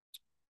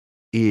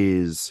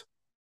is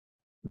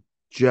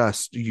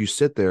just, you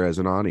sit there as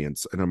an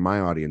audience, and my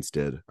audience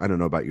did, I don't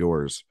know about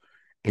yours,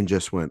 and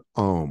just went,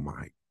 oh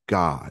my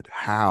God,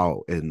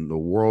 how in the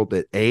world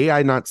did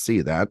I not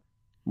see that?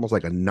 Almost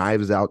like a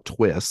Knives Out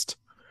twist,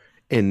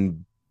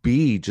 and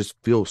B, just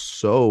feel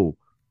so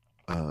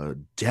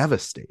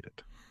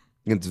devastated.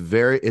 It's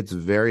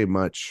very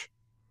much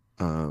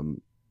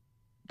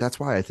that's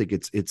why I think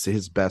it's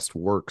his best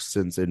work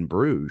since In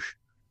Bruges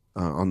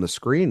on the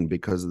screen,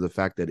 because of the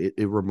fact that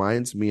it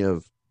reminds me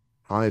of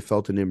how I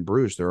felt in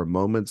Bruges. There are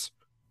moments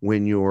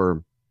when you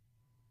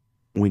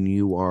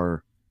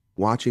are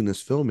watching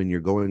this film and you're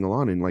going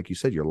along, and like you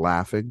said, you're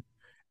laughing,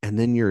 and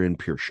then you're in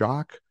pure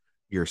shock,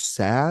 you're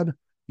sad,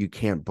 you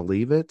can't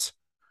believe it,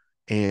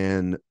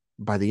 and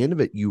by the end of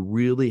it, you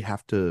really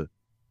have to,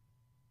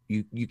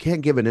 you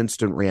can't give an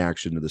instant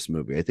reaction to this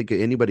movie. I think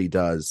anybody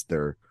does,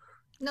 they're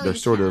No,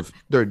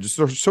 they're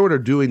just sort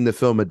of doing the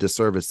film a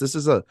disservice. This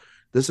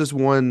is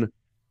one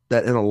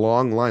that in a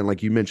long line,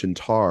 like you mentioned,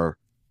 Tar,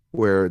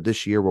 where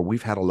this year where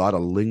we've had a lot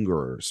of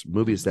lingerers,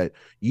 movies that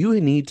you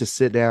need to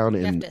sit down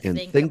and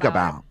think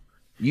about.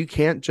 You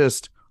can't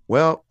just,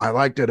 well, I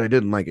liked it, I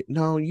didn't like it.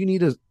 No, you need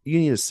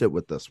to sit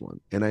with this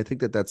one. And I think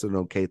that that's an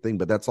okay thing,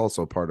 but that's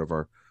also part of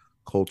our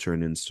culture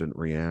and instant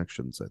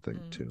reactions, I think,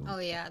 too. Oh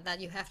yeah,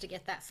 that you have to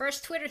get that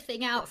first Twitter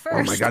thing out first.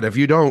 Oh my God, if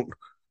you don't,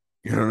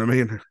 you know what I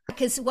mean?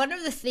 Because one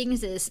of the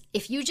things is,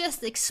 if you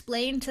just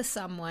explain to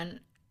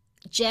someone,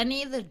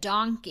 Jenny the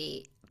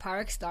donkey,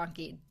 Parek's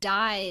donkey,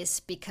 dies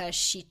because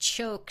she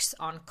chokes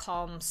on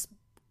Colm's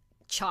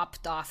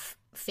chopped off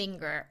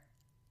finger,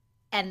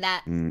 and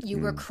that you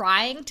were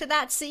crying to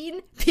that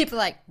scene, people are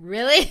like,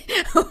 really?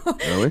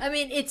 Really? I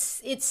mean, it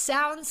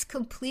sounds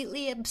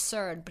completely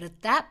absurd, but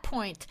at that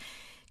point,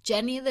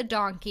 Jenny the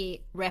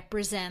donkey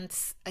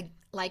represents,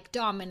 like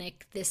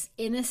Dominic, this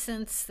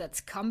innocence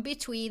that's come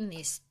between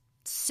these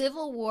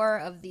civil war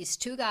of these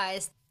two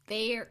guys.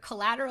 They're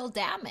collateral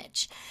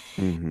damage.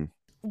 Mm-hmm.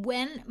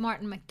 When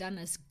Martin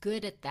McDonagh's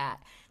good at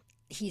that,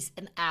 he's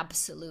an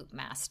absolute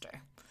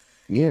master.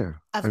 Yeah.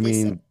 Of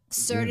this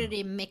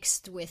absurdity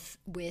mixed with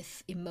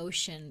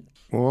emotion.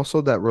 Well,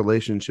 also that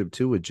relationship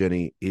too with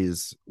Jenny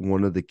is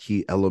one of the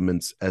key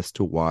elements as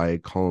to why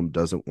Colm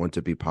doesn't want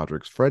to be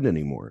Padraig's friend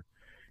anymore.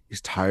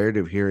 He's tired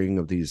of hearing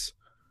of these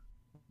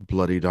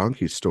bloody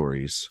donkey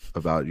stories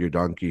about your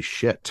donkey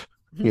shit,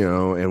 you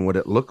know, and what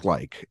it looked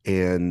like.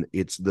 And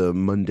it's the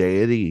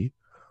mundanity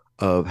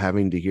of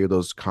having to hear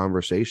those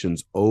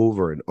conversations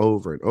over and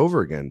over and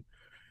over again.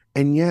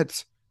 And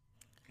yet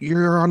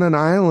you're on an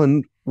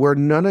island where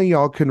none of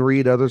y'all can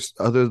read other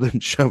than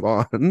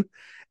Siobhan,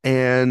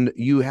 and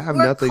you have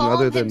where nothing Colm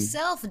other than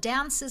himself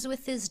dances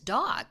with his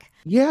dog.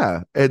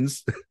 Yeah. And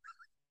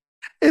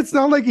it's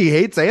not like he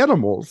hates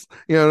animals.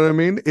 You know what I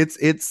mean?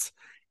 It's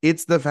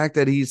the fact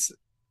that he's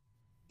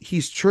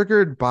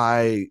triggered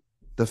by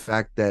the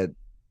fact that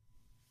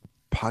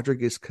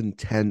Padraig is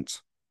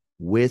content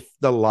with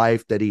the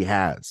life that he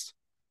has.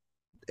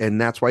 And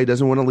that's why he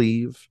doesn't want to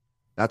leave.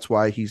 That's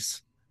why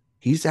he's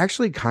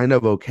actually kind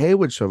of okay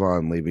with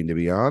Siobhan leaving, to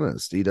be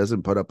honest. He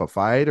doesn't put up a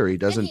fight, or he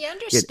doesn't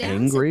get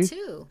angry. It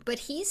too, but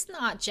he's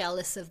not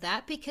jealous of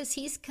that because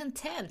he's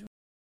content.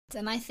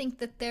 And I think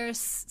that there's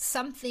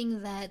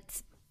something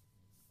that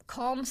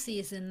Colm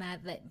sees in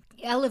that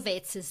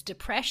elevates his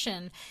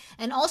depression,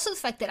 and also the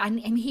fact that I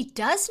mean, he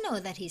does know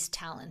that he's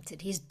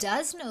talented. He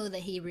does know that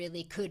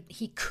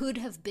he could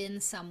have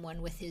been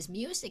someone with his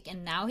music,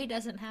 and now he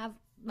doesn't have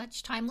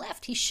much time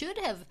left. He should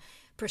have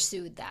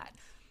pursued that.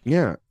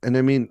 Yeah, and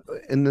I mean,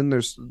 and then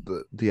there's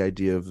the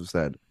idea of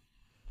that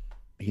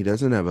he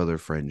doesn't have other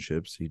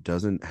friendships. He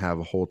doesn't have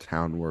a whole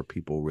town where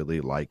people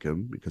really like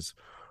him, because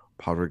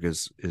Padraig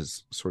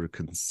is sort of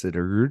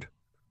considered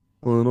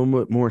a little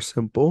bit more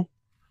simple.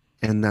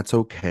 And that's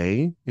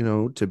okay, you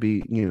know, to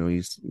be, you know,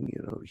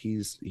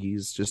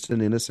 he's just an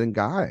innocent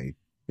guy,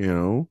 you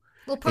know.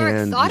 Well,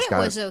 Padraig thought it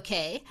was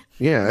okay.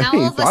 Yeah. Now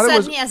all of a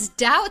sudden he has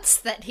doubts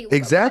that he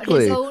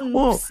exactly his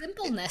own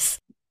simpleness.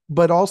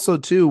 But also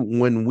too,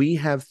 when we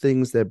have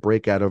things that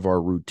break out of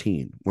our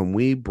routine, when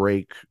we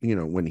break, you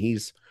know, when he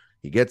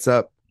gets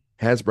up,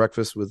 has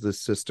breakfast with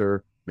his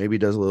sister, maybe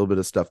does a little bit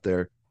of stuff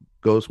there,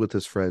 goes with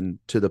his friend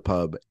to the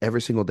pub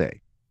every single day.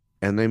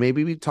 And they may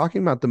be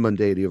talking about the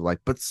mundanity of life,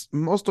 but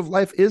most of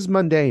life is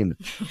mundane.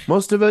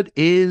 Most of it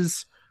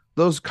is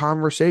those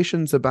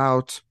conversations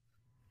about,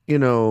 you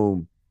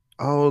know,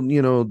 oh,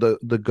 you know,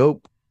 the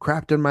goat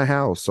crapped in my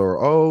house,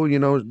 or, oh, you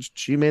know,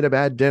 she made a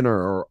bad dinner,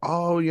 or,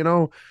 oh, you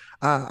know,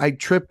 I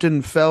tripped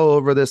and fell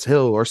over this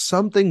hill, or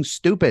something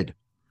stupid.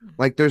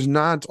 Like, there's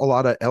not a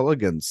lot of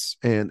elegance.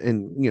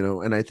 And you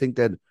know, and I think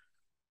that,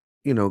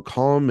 you know,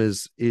 Colm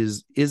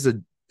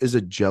is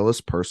a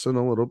jealous person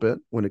a little bit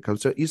when it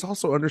comes to it. He's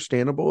also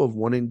understandable of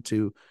wanting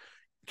to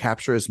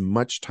capture as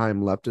much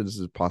time left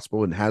as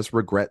possible, and has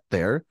regret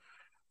there.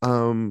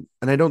 And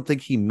I don't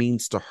think he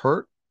means to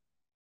hurt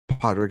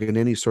Padraig in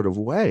any sort of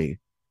way,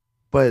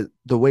 but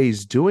the way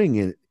he's doing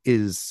it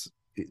is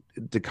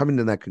to coming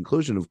to that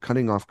conclusion of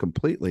cutting off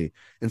completely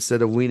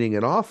instead of weaning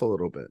it off a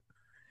little bit.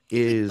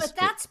 But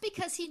that's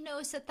because he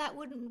knows that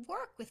wouldn't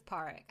work with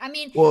Padraig. I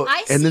mean, well,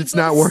 I and see it's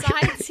not working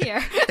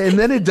here. And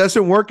then it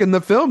doesn't work in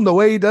the film the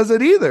way he does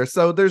it either.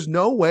 So there's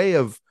no way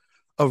of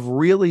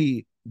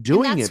really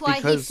doing and it. That's why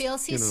because, he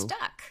feels he's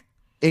stuck.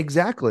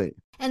 Exactly.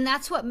 And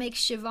that's what makes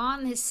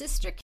Siobhan, his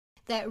sister,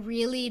 that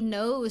really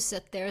knows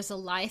that there's a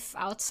life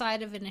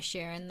outside of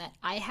Inisherin, that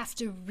I have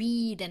to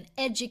read and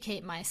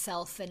educate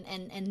myself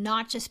and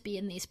not just be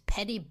in these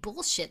petty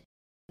bullshit.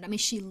 I mean,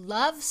 she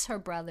loves her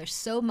brother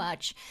so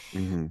much.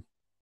 Mm-hmm.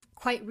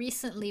 Quite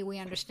recently, we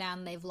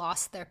understand they've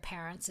lost their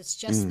parents. It's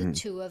just the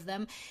two of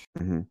them.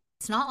 Mm-hmm.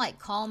 It's not like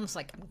Colm's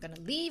like, I'm going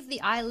to leave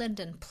the island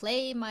and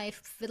play my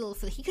fiddle.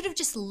 He could have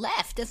just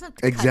left. Doesn't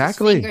cut his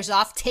fingers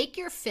off. Take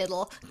your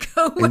fiddle,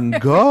 go and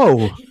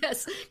go.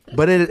 Yes.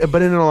 But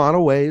in a lot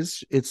of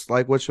ways, it's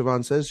like what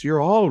Siobhan says. You're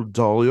all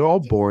dull. You're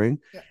all boring.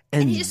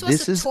 And he just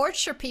wants to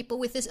torture people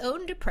with his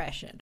own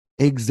depression.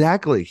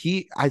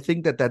 Exactly. I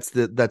think that's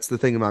the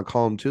thing about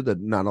Colm too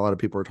that not a lot of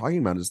people are talking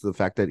about is the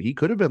fact that he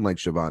could have been like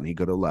Siobhan. He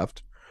could have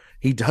left.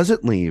 He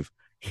doesn't leave.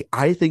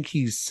 I think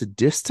he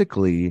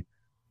sadistically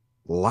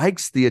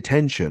likes the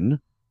attention,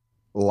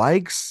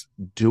 likes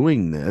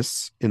doing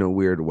this in a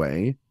weird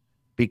way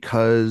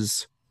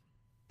because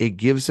it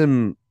gives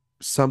him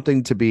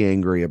something to be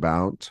angry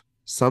about,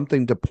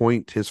 something to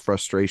point his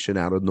frustration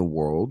out in the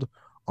world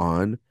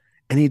on,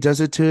 and he does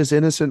it to his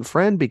innocent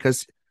friend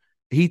because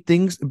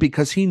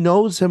he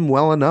knows him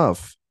well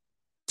enough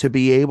to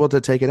be able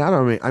to take it out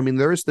on me. I mean,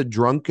 there's the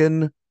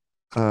drunken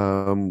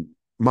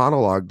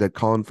monologue that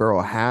Colin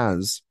Farrell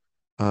has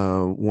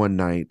one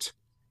night,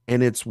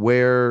 and it's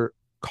where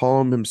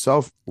Colm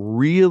himself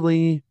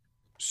really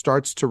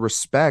starts to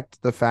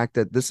respect the fact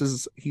that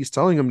he's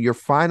telling him, you're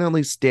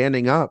finally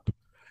standing up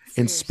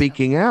and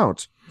speaking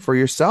out for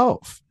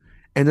yourself.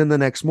 And then the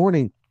next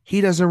morning, he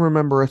doesn't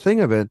remember a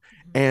thing of it.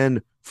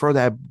 And for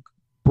that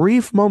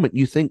brief moment,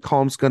 you think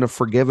Colm's going to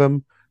forgive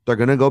him. They're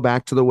going to go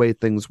back to the way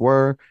things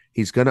were.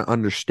 He's going to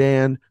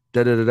understand,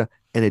 and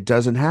it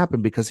doesn't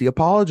happen because he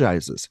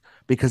apologizes,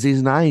 because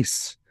he's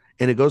nice.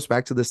 And it goes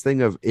back to this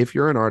thing of, if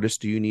you're an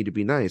artist, do you need to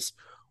be nice?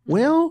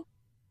 Well,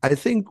 I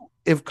think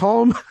if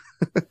Colm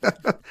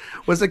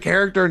was a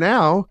character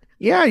now,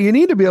 yeah, you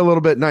need to be a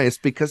little bit nice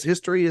because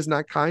history is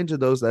not kind to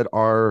those that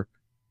are,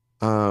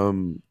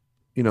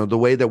 the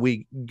way that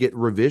we get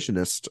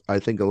revisionist, I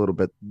think a little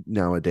bit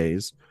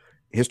nowadays,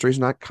 history is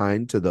not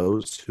kind to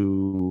those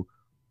who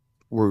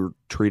were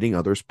treating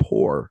others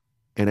poor.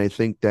 And I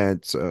think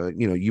that,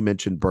 you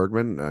mentioned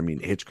Bergman. I mean,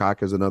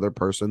 Hitchcock is another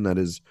person that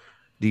is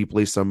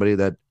deeply somebody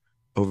that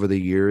over the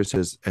years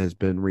has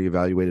been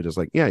reevaluated as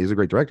like, yeah, he's a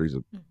great director. He's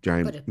a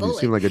giant, he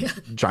seemed like a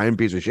giant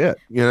piece of shit.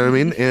 You know what I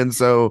mean? And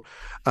so,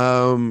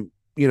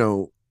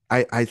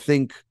 I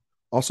think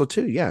also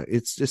too, yeah,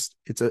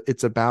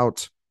 it's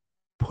about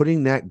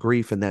putting that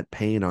grief and that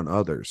pain on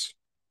others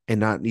and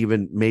not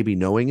even maybe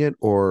knowing it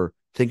or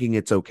thinking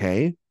it's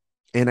okay.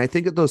 And I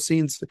think of those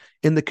scenes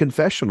in the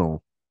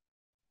confessional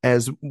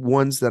as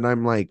ones that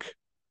I'm like,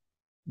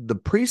 the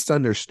priest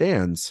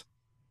understands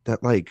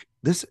that like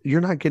this, you're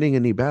not getting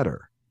any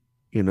better,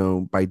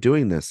 by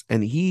doing this.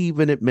 And he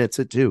even admits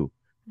it too.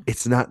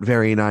 It's not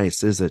very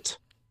nice, is it?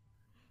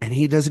 And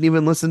he doesn't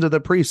even listen to the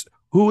priest,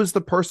 who is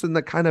the person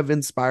that kind of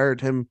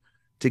inspired him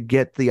to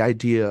get the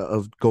idea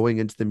of going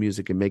into the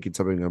music and making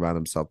something about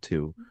himself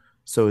too.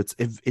 So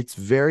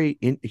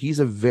he's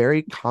a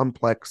very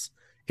complex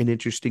and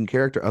interesting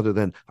character, other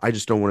than I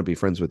just don't want to be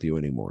friends with you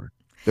anymore.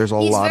 There's a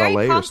lot of layers to it. He's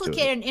very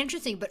complicated and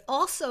interesting, but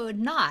also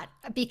not,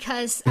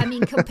 because, I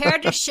mean,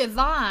 compared to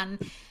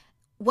Siobhan,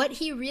 what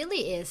he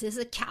really is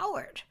a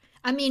coward.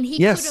 I mean, he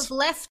could have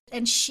left,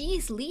 and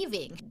she's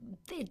leaving.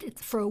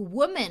 For a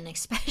woman,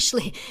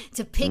 especially,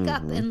 to pick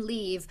up and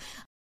leave.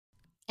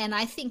 And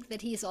I think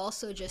that he's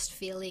also just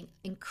feeling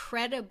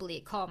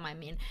incredibly calm. I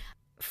mean,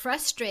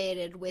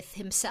 frustrated with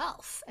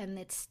himself, and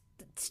it's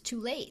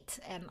too late.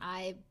 And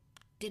I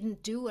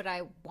didn't do what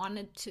I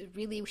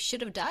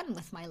should have done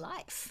with my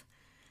life.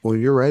 Well,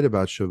 you're right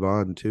about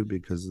Siobhan too,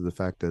 because of the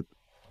fact that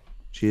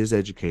she is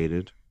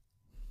educated.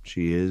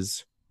 She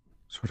is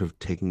sort of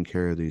taking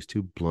care of these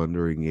two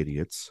blundering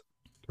idiots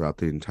throughout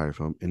the entire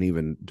film, and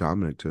even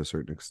Dominic to a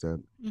certain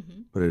extent.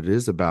 Mm-hmm. But it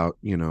is about,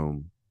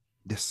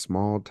 this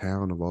small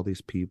town of all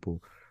these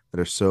people that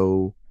are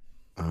so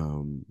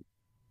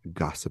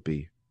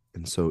gossipy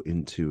and so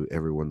into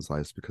everyone's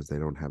lives because they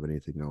don't have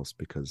anything else,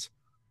 because,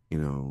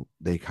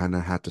 they kind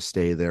of have to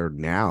stay there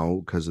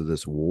now because of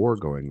this war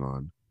going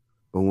on.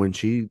 But when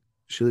she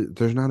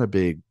there's not a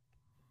big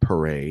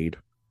parade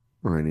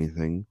or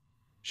anything.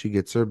 She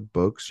gets her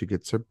books, she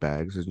gets her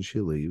bags, and she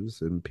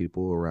leaves, and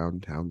people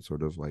around town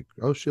sort of like,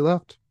 oh, she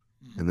left.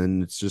 And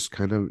then it's just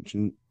kind of,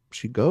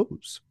 she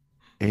goes.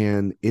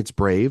 And it's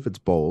brave, it's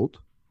bold.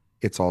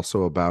 It's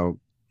also about,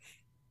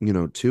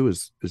 too,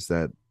 is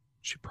that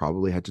she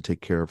probably had to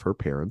take care of her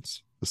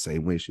parents the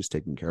same way she's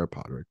taking care of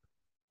Podrick.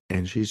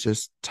 And she's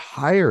just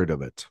tired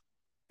of it.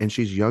 And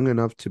she's young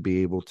enough to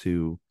be able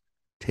to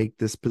take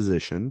this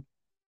position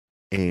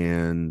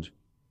and,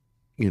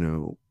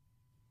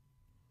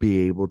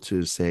 be able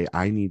to say,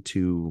 I need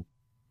to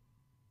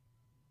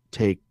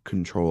take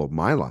control of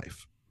my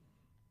life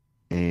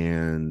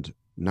and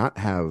not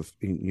have,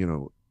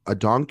 a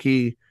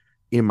donkey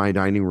in my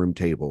dining room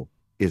table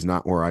is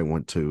not where I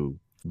want to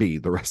be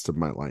the rest of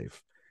my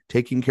life.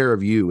 Taking care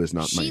of you is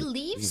not She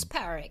leaves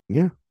Pádraic.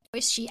 Yeah.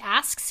 She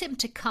asks him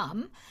to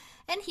come,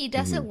 and he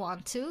doesn't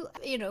want to.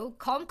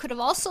 Colm could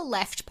have also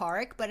left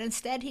Pádraic, but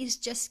instead he's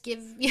just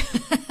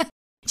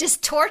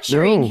just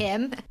torturing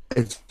him.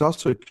 It's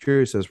also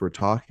curious as we're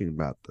talking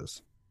about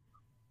this,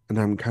 and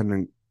I'm kind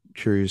of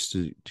curious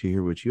to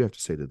hear what you have to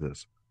say to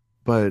this,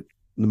 but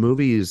the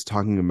movie is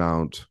talking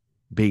about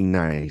being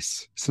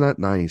nice. It's not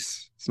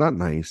nice. It's not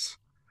nice.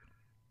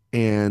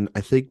 And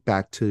I think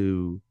back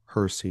to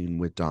her scene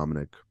with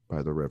Dominic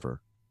by the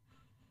river.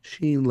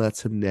 She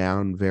lets him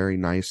down very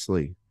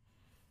nicely.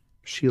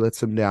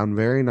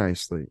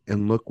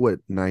 And look what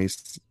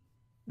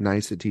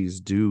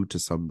niceties do to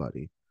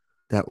somebody.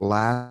 That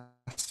last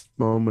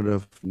moment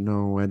of,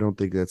 no, I don't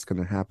think that's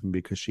going to happen,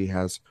 because she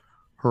has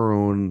her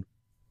own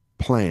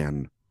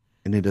plan,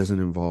 and it doesn't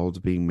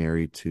involve being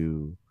married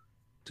to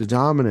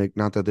Dominic.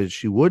 Not that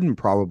she wouldn't,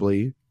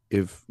 probably,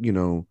 if,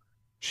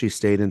 she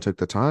stayed and took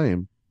the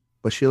time,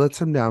 but she lets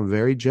him down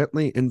very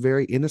gently and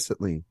very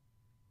innocently.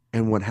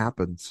 And what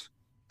happens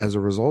as a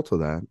result of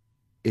that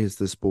is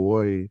this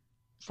boy,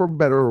 for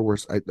better or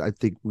worse, I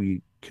think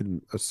we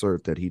can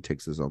assert that he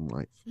takes his own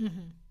life.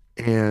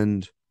 Mm-hmm.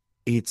 And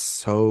it's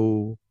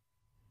so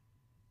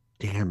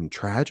damn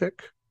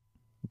tragic,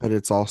 but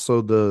it's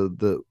also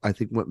the I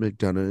think what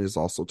McDonagh is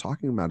also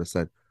talking about is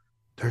that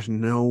there's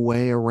no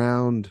way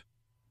around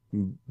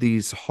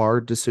these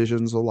hard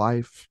decisions of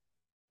life.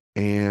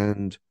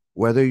 And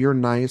whether you're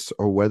nice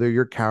or whether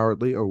you're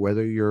cowardly or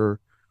whether you're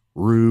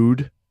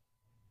rude,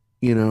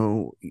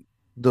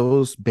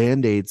 those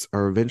band-aids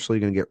are eventually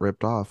going to get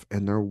ripped off,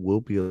 and there will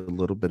be a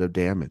little bit of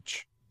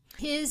damage.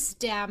 His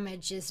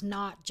damage is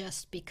not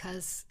just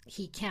because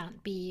he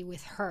can't be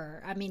with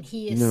her. I mean,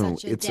 he is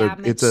such a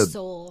damaged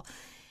soul.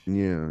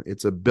 Yeah,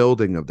 it's a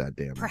building of that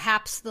damage.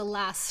 Perhaps the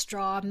last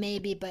straw,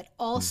 maybe, but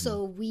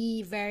also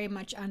we very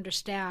much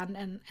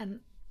understand,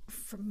 and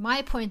from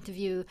my point of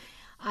view,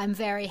 I'm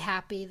very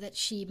happy that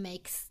she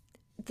makes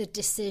the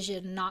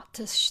decision not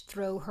to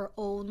throw her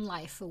own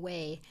life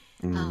away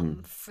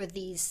for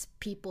these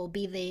people,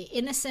 be they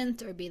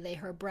innocent or be they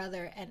her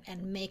brother,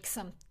 and make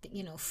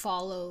something,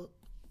 follow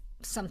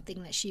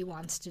something that she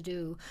wants to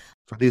do.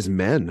 For these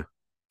men.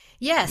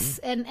 Yes,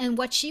 and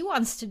what she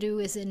wants to do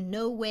is in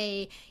no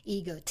way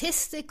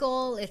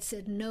egotistical. It's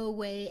in no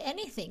way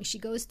anything. She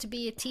goes to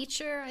be a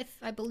teacher,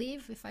 I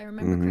believe, if I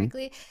remember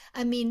correctly.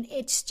 I mean,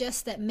 it's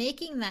just that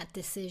making that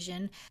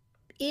decision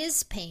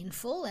is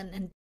painful,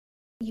 and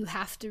you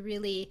have to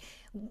really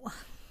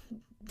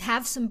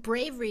have some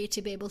bravery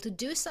to be able to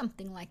do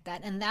something like that.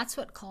 And that's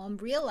what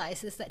Colm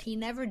realizes that he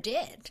never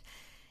did,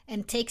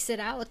 and takes it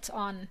out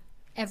on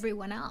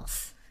everyone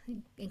else,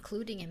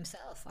 including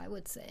himself, I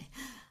would say.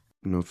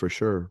 No, for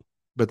sure.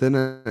 But then,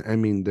 I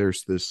mean,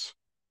 there's this,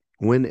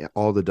 when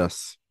all the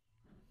dust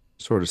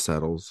sort of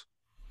settles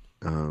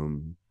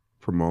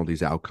from all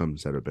these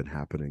outcomes that have been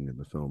happening in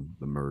the film,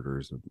 the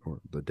murders or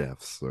the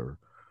deaths or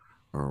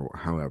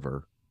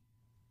however,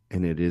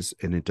 and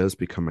it does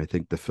become, I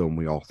think, the film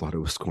we all thought it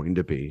was going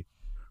to be,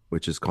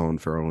 which is Colin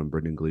Farrell and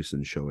Brendan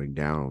Gleeson showing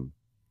down.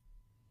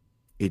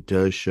 It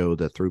does show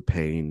that through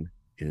pain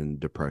and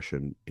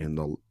depression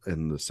and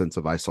the sense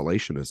of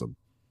isolationism,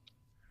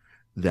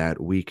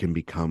 that we can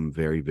become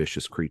very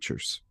vicious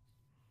creatures.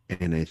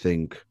 And I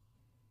think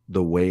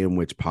the way in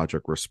which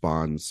Padraig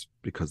responds,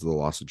 because of the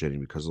loss of Jenny,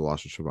 because of the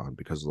loss of Siobhan,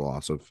 because of the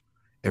loss of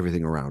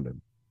everything around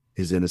him,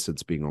 his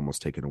innocence being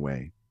almost taken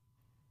away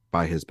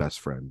by his best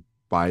friend,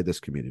 by this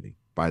community,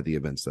 by the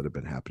events that have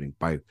been happening,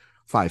 by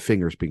 5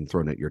 fingers being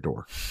thrown at your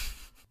door.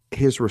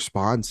 His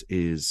response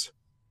is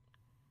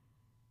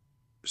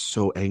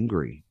so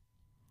angry,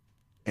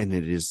 and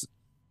it is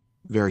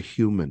very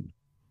human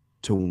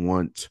to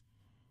want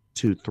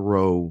to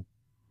throw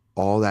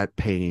all that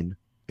pain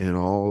and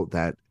all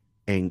that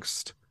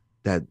angst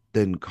that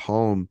then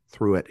Colm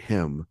threw at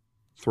him,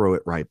 throw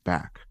it right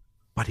back.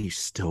 But he's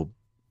still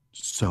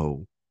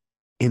so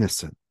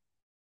innocent,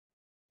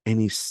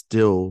 and he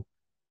still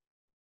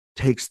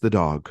takes the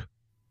dog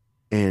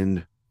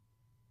and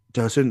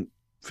doesn't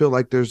feel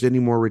like there's any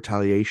more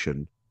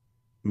retaliation.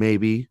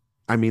 Maybe.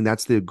 I mean,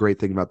 that's the great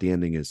thing about the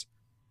ending is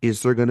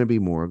there going to be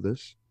more of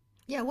this?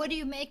 Yeah, what do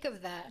you make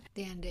of that,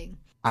 the ending?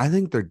 I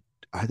think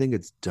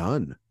it's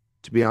done.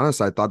 To be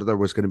honest, I thought there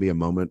was going to be a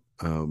moment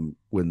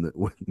when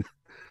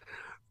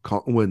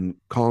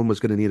Colin was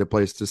going to need a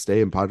place to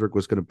stay and Padraig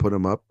was going to put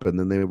him up, and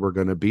then they were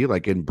going to be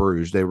like in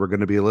Bruges. They were going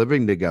to be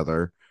living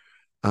together.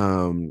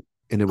 And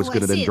it was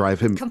going to then drive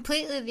him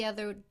completely the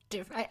other.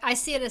 I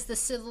see it as the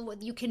civil war.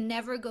 You can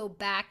never go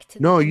back to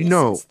the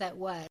innocence that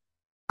was.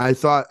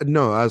 That's what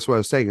I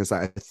was saying is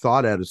I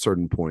thought at a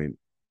certain point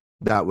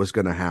that was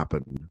going to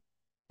happen.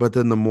 But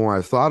then the more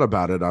I thought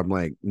about it, I'm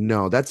like,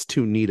 no, that's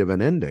too neat of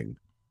an ending.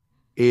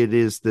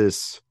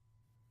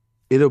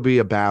 It'll be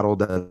a battle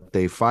that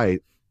they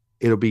fight.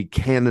 It'll be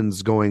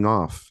cannons going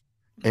off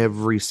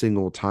every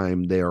single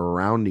time they're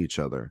around each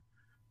other.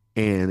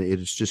 And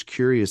it's just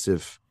curious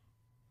if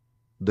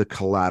the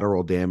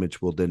collateral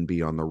damage will then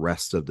be on the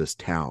rest of this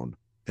town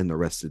and the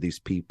rest of these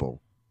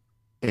people.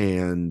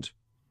 And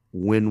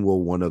when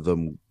will one of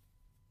them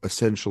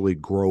essentially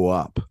grow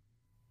up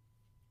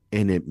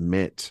and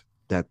admit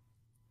that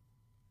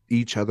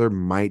each other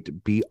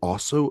might be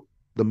also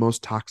the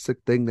most toxic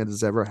thing that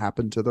has ever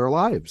happened to their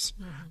lives?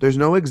 Mm-hmm. There's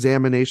no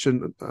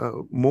examination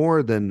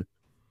more than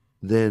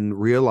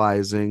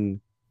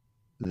realizing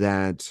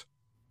that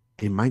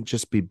it might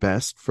just be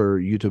best for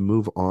you to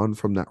move on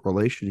from that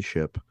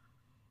relationship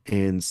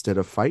instead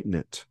of fighting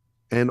it.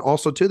 And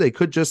also too, they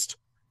could just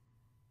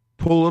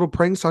pull little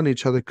pranks on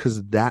each other,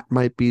 because that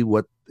might be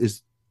what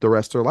is the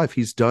rest of their life.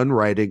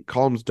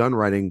 Colm's done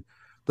writing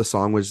the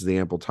song, which is the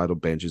ample title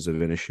Banshees of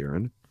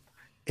Inisherin.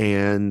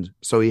 And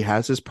so he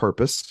has his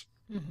purpose.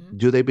 Mm-hmm.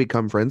 Do they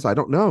become friends? I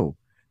don't know.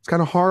 It's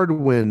kind of hard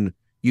when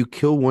you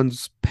kill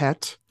one's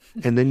pet,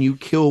 and then you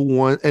kill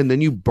one, and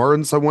then you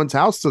burn someone's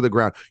house to the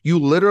ground. You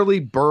literally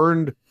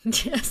burned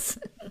yes.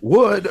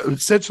 wood,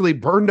 essentially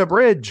burned a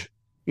bridge.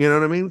 You know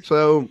what I mean?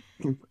 So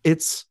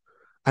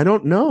I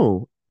don't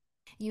know.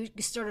 You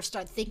sort of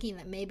start thinking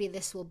that maybe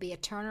this will be a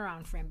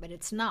turnaround for him, but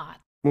it's not.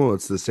 Well,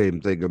 it's the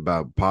same thing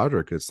about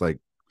Podrick. It's like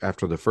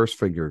after the first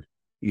finger,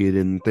 you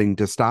didn't think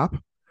to stop.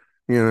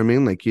 You know what I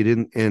mean? Like you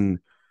didn't. And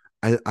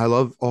I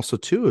love also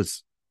too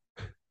is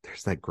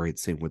there's that great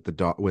scene with the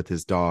dog, with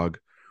his dog,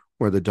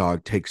 where the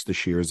dog takes the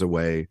shears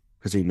away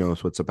because he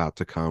knows what's about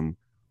to come.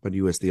 But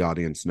you as the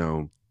audience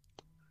know,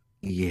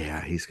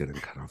 yeah, he's going to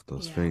cut off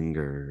those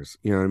fingers.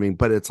 You know what I mean?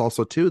 But it's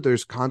also too,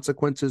 there's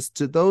consequences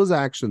to those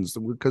actions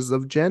because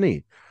of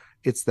Jenny.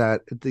 It's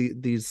that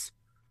these,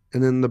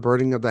 and then the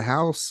burning of the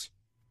house,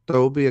 there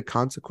will be a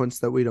consequence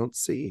that we don't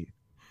see.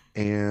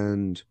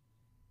 And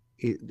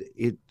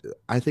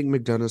I think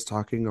McDonagh's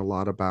talking a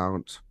lot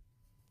about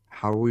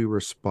how we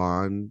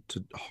respond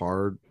to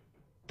hard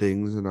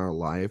things in our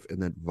life,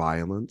 and that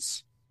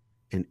violence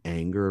and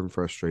anger and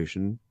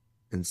frustration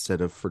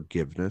instead of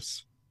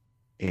forgiveness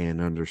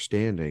and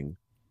understanding,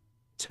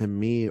 to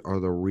me, are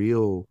the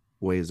real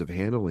ways of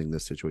handling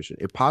this situation.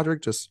 If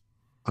Podrick just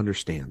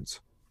understands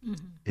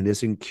and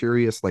isn't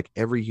curious like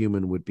every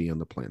human would be on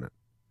the planet,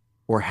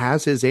 or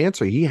has his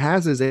answer, he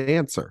has his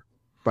answer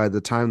by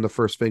the time the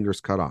first finger's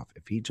cut off.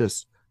 If he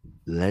just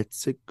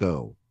lets it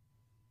go,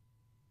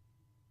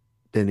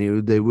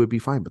 then they would be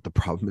fine. But the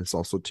problem is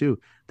also too,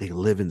 they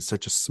live in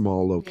such a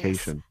small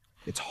location.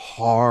 Yes. It's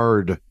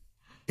hard.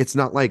 It's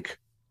not like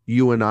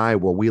you and I,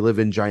 where we live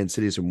in giant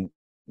cities, and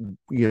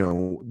you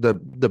know,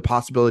 the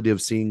possibility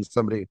of seeing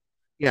somebody.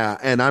 Yeah.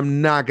 And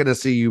I'm not going to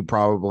see you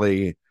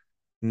probably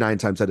 9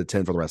 times out of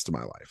 10 for the rest of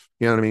my life.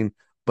 You know what I mean?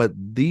 But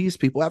these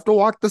people have to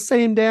walk the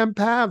same damn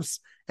paths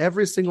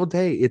every single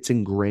day. It's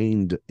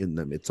ingrained in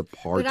them. It's a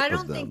part of them. But I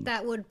don't think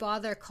that would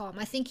bother Colm.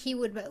 I think he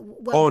would.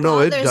 No,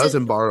 it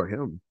doesn't bother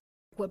him.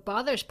 What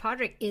bothers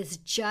Podrick is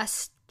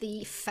just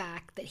the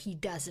fact that he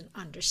doesn't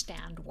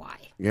understand why.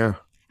 Yeah.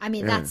 I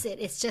mean, that's it.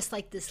 It's just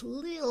like this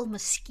little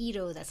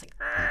mosquito that's like,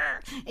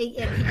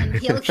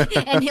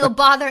 and he'll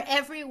bother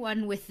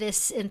everyone with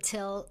this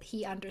until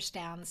he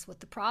understands what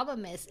the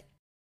problem is.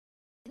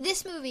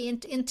 This movie,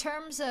 in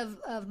terms of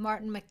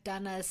Martin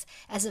McDonagh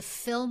as a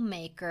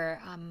filmmaker,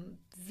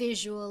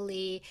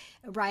 visually,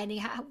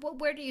 writing,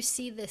 where do you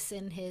see this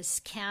in his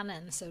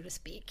canon, so to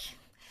speak?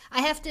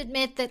 I have to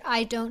admit that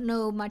I don't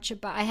know much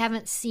about, I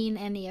haven't seen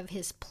any of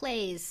his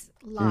plays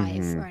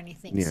live or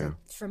anything. Yeah. So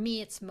for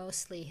me, it's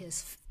mostly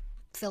his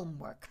film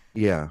work.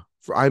 Yeah.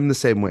 I'm the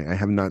same way. I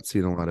have not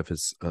seen a lot of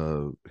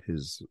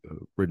his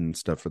written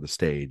stuff for the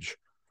stage.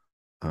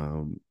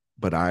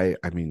 But I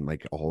mean,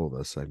 like all of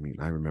us, I mean,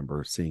 I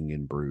remember seeing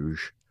In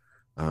Bruges.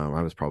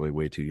 I was probably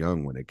way too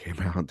young when it came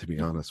out, to be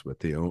honest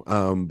with you.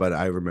 But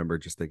I remember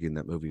just thinking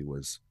that movie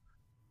was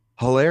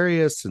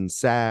hilarious and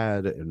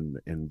sad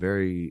and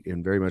very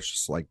much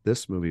just like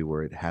this movie,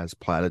 where it has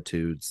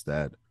platitudes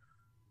that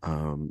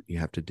you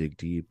have to dig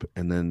deep.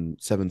 And then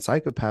Seven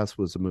Psychopaths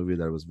was a movie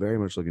that I was very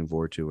much looking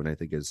forward to, and I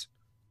think is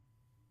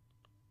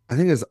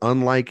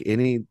unlike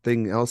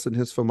anything else in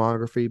his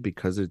filmography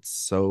because it's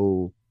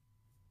so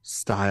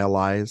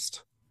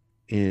stylized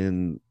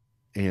and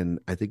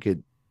I think it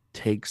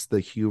takes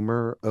the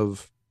humor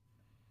of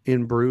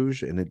In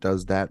Bruges and it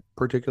does that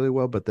particularly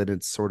well, but then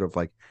it's sort of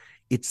like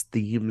its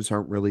themes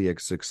aren't really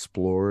as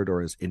explored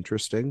or as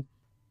interesting.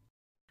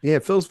 Yeah,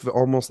 it feels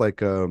almost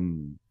like a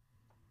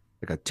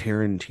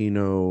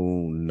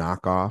Tarantino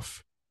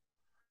knockoff,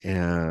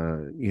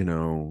 and you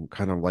know,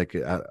 kind of like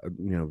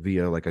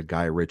via like a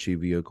Guy Ritchie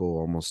vehicle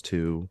almost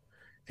too,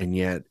 and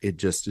yet it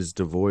just is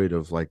devoid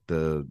of like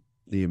the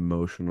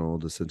emotional,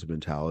 the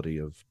sentimentality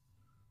of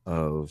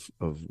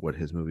what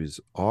his movies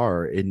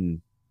are.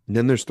 And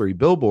then there's Three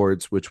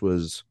Billboards, which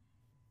was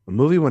a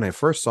movie when I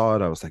first saw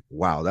it, I was like,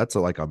 wow, that's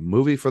like a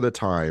movie for the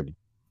time.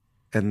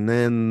 And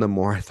then the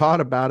more I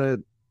thought about it,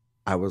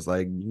 I was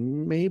like,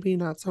 maybe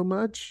not so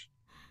much.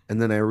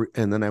 And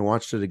then I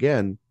watched it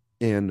again,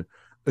 and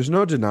there's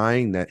no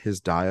denying that his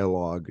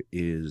dialogue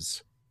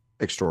is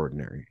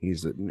extraordinary.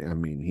 He's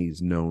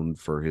known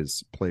for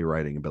his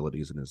playwriting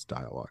abilities and his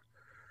dialogue.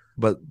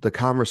 But the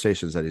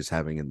conversations that he's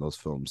having in those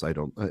films,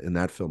 in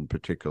that film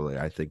particularly,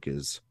 I think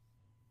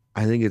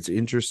it's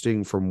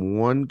interesting from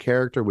one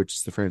character, which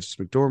is the Frances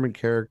McDormand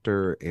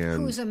character,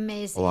 and who's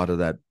amazing. A lot of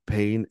that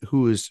pain,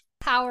 who is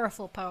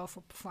powerful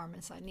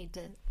performance. I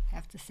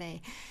have to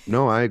say.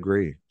 No, I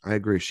agree.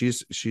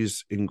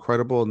 She's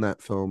incredible in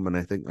that film, and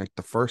I think like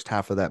the first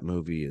half of that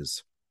movie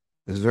is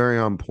very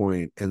on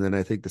point, and then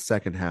I think the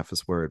second half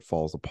is where it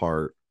falls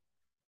apart.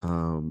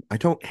 I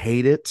don't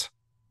hate it.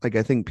 Like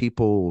I think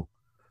people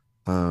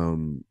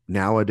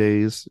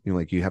nowadays, you know,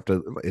 like you have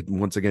to, it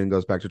once again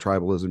goes back to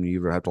tribalism. You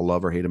either have to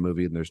love or hate a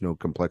movie and there's no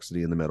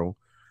complexity in the middle.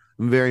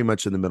 very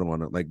much in the middle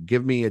on it. Like,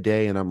 give me a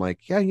day and I'm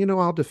like, yeah,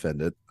 I'll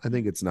defend it. I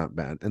think it's not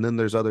bad. And then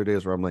there's other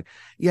days where I'm like,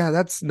 yeah,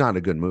 that's not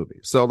a good movie.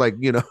 So like,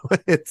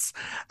 it's,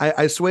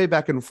 I sway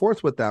back and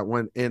forth with that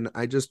one. And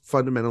I just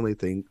fundamentally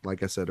think,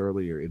 like I said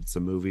earlier, it's a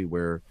movie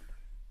where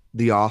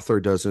the author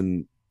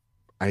doesn't,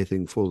 I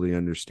think, fully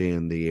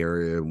understand the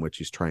area in which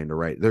he's trying to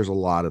write. There's a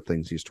lot of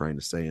things he's trying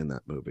to say in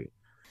that movie.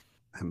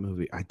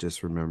 I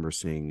just remember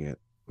seeing it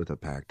with a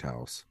packed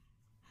house,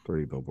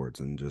 30 billboards,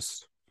 and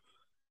just,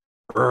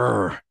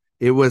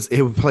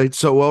 it played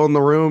so well in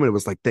the room. It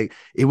was like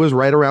it was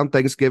right around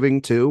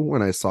Thanksgiving too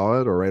when I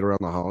saw it, or right around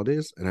the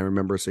holidays, and I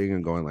remember seeing it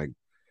and going like,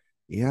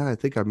 yeah, I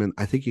think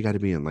you got to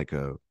be in like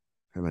a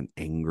kind of an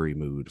angry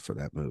mood for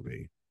that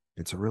movie.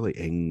 It's a really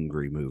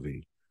angry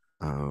movie.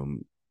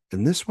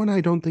 And this one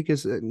I don't think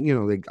is,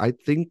 I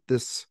think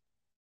this,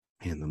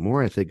 and the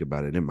more I think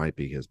about it, it might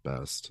be his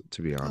best,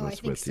 to be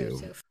honest with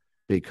you,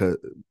 because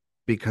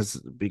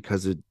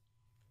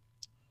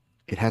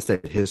it has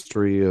that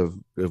history of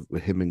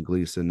him and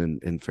Gleason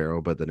and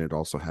Farrell, but then it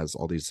also has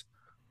all these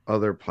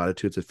other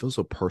platitudes. It feels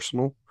so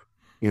personal,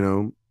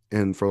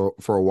 and for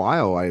a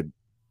while I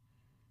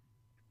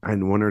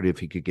wondered if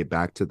he could get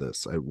back to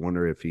this. I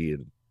wonder if he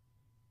had,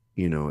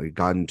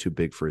 gotten too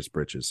big for his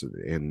britches.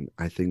 And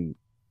I think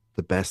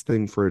the best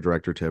thing for a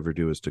director to ever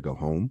do is to go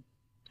home,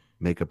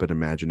 make up an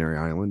imaginary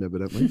island,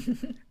 evidently,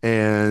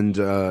 and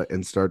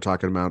start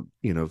talking about,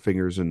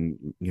 fingers.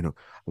 And,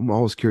 I'm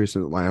always curious.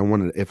 And like,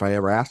 if I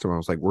ever asked him, I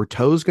was like, were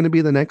toes going to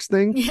be the next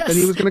thing that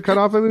he was going to cut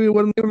off of me?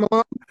 Wouldn't leave him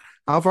alone.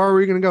 How far are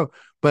we going to go?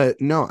 But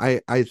no,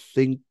 I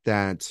think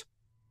that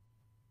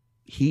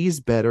he's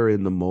better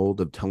in the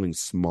mold of telling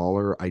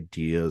smaller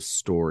ideas,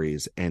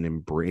 stories, and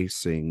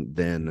embracing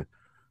then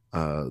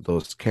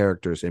those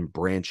characters and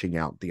branching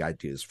out the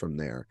ideas from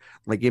there.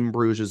 Like In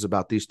Bruges is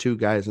about these two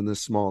guys in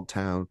this small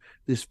town,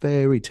 this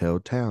fairy tale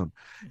town,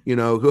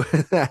 who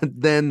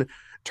then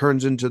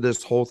turns into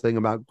this whole thing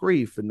about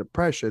grief and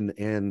depression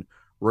and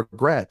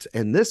regret.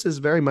 And this is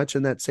very much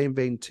in that same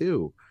vein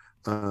too,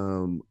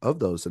 of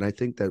those. And I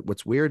think that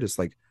what's weird is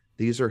like,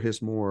 these are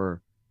his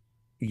more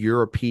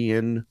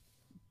European,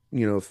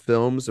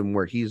 films, and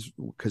where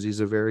because he's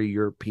a very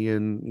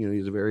European,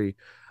 he's a very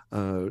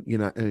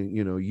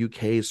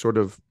UK sort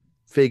of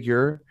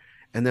figure.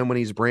 And then when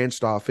he's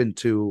branched off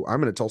into, I'm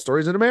going to tell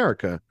stories in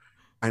America,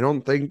 I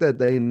don't think that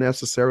they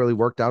necessarily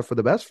worked out for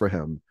the best for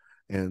him.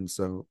 And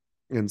so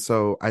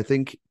I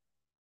think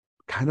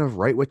kind of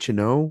write what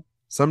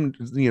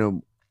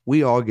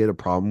we all get a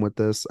problem with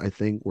this, I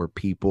think, where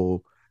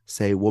people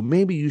say, well,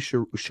 maybe you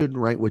shouldn't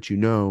write what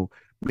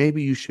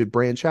maybe you should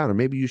branch out, or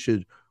maybe you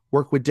should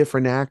work with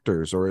different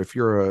actors, or if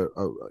you're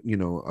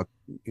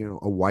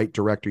a white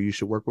director, you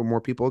should work with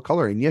more people of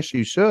color. And yes,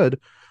 you should,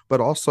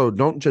 but also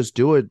don't just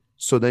do it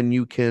so then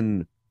you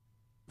can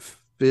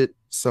fit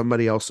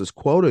somebody else's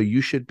quota.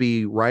 You should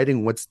be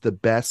writing what's the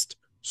best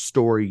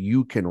story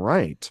you can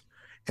write.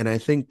 And I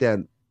think that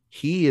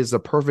he is a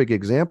perfect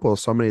example of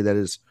somebody that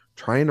is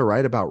trying to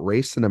write about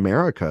race in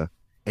America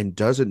and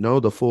doesn't know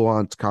the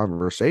full-on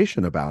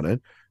conversation about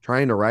it,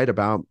 trying to write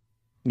about,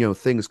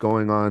 things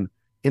going on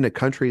in a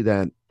country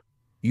that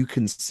you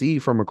can see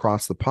from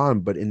across the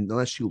pond, but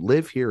unless you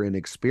live here and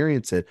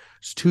experience it,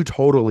 it's two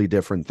totally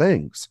different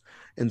things.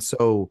 And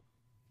so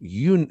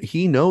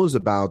he knows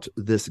about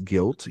this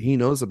guilt. He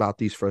knows about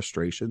these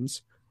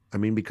frustrations. I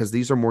mean, because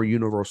these are more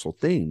universal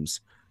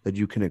themes that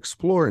you can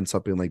explore in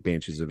something like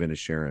Banshees of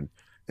Inisherin.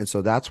 And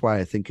so that's why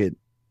I think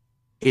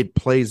it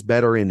plays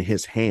better in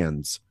his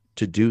hands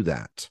to do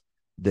that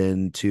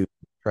than to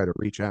try to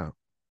reach out.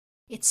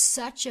 It's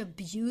such a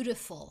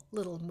beautiful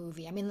little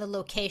movie. I mean, the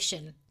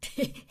location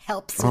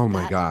helps. Oh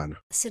my God.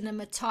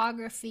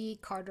 Cinematography,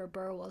 Carter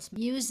Burwell's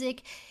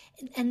music,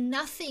 and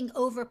nothing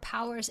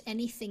overpowers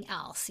anything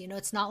else.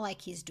 It's not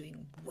like he's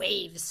doing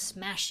waves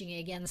smashing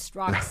against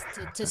rocks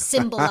to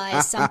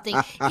symbolize something.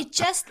 It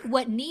just,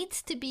 what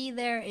needs to be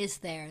there is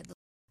there.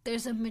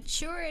 There's a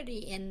maturity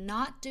in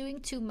not doing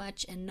too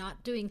much and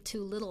not doing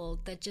too little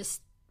that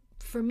just,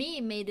 for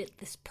me, made it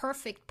this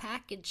perfect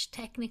package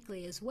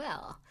technically as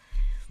well.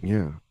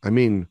 Yeah. I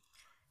mean,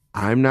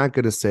 I'm not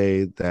going to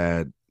say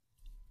that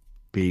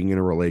being in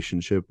a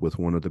relationship with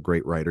one of the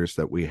great writers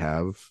that we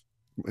have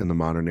in the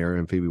modern era,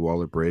 and Phoebe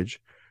Waller-Bridge,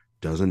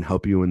 doesn't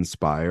help you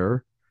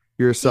inspire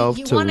yourself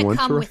to want to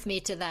come with me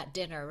to that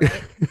dinner,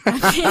 right?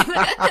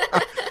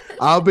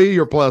 I'll be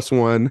your plus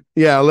one.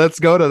 Yeah,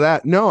 let's go to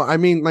that. No, I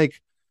mean, like,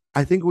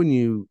 I think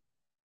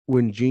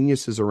when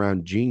genius is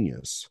around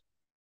genius,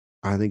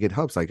 I think it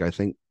helps. Like, I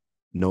think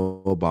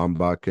Noah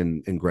Baumbach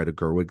and Greta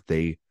Gerwig,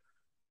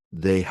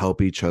 they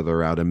help each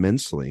other out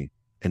immensely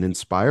and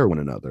inspire one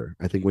another.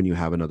 I think when you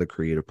have another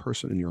creative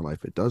person in your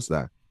life, it does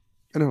that.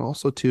 And it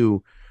also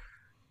too,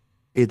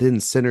 it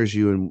then centers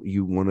you and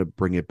you want to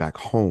bring it back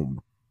home.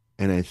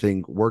 And I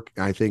think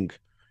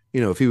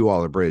Phoebe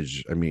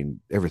Waller-Bridge, I mean,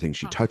 everything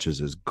she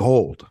touches is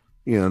gold.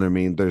 You know what I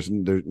mean? There's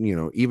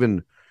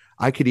even,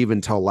 I could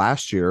even tell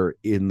last year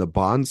in the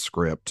Bond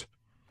script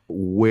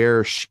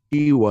where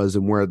she was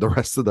and where the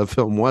rest of the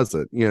film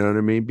wasn't. You know what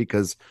I mean?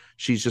 Because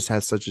she just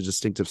has such a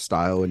distinctive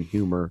style and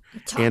humor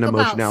and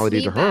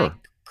emotionality to her.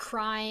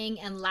 Crying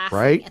and laughing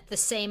right? At the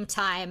same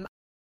time.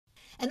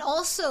 And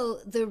also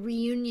the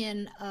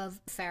reunion of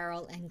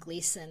Farrell and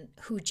Gleeson,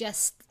 who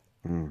just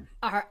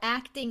are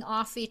acting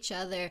off each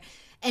other.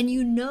 And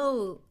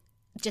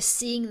just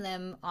seeing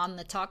them on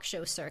the talk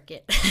show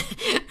circuit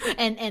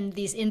and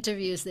these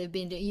interviews they've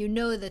been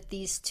doing, that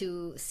these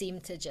two seem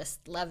to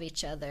just love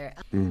each other.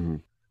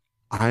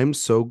 I'm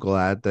so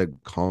glad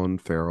that Colin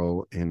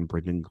Farrell and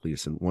Brendan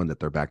Gleeson, that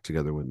they're back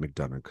together with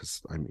McDonagh,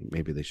 because I mean,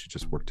 maybe they should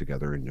just work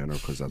together in general,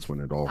 because that's when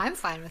it all I'm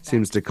fine with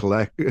seems to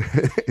click.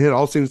 It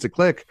all seems to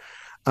click.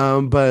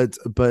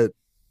 But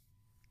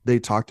they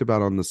talked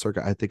about on the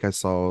circuit, I think I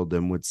saw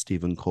them with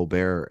Stephen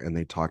Colbert, and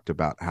they talked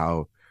about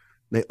how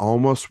they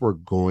almost were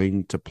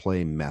going to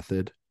play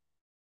method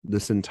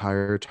this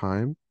entire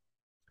time,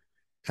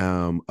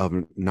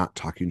 of not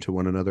talking to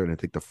one another. And I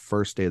think the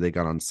first day they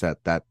got on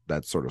set, that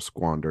sort of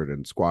squandered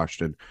and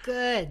squashed. And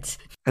good.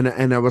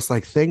 And I was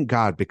like, thank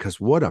God, because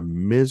what a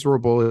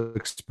miserable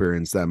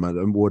experience that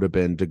would have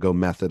been to go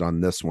method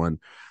on this one.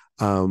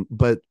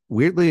 But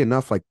weirdly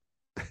enough, like,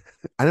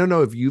 I don't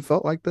know if you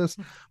felt like this,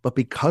 but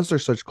because they're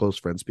such close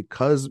friends,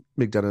 because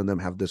McDonagh and them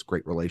have this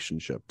great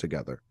relationship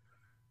together,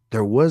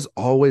 there was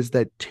always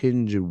that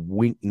tinge of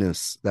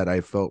winkness that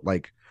I felt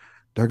like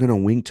they're going to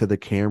wink to the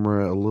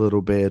camera a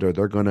little bit, or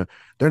they're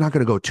not going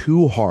to go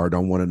too hard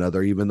on one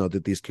another, even though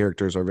that these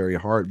characters are very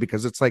hard,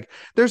 because it's like,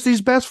 there's these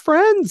best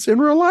friends in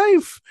real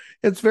life.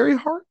 It's very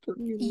hard.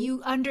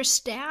 You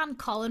understand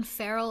Colin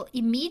Farrell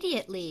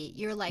immediately.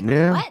 You're like,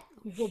 what?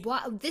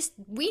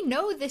 We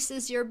know this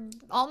is your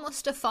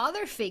almost a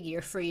father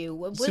figure for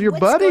you. It's your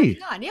buddy.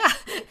 What's going on?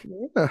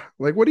 Yeah.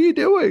 Like, what are you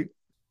doing?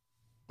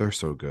 They're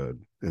so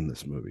good in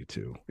this movie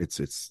too. It's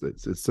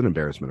an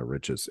embarrassment of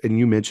riches. And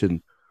you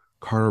mentioned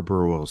Carter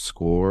Burwell's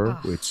score,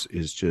 which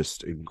is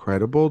just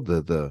incredible.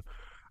 The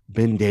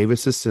Ben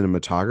Davis's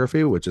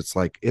cinematography, which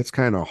it's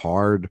kind of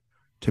hard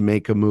to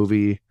make a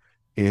movie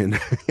in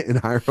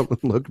Ireland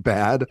look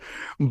bad,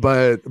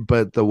 but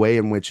the way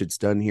in which it's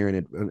done here,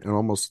 and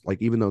almost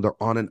like, even though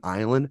they're on an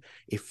island,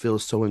 it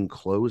feels so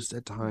enclosed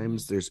at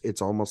times.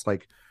 It's almost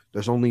like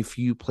there's only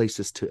few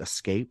places to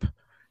escape.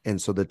 And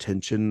so the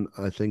tension,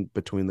 I think,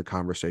 between the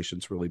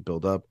conversations really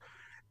build up.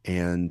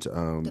 And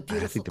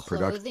I think the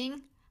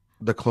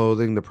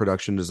clothing, the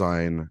production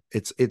design,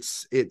 it's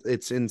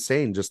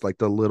insane. Just like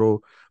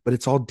but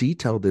it's all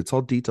detailed. It's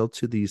all detailed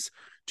to these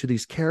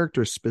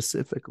characters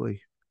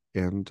specifically.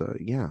 And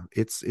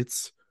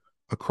it's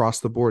across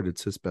the board.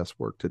 It's his best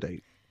work to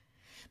date.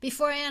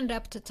 Before I end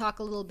up, to talk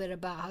a little bit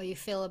about how you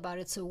feel about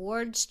its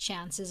awards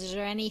chances, is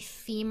there any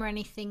theme or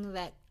anything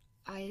that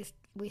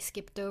we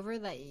skipped over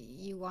that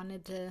you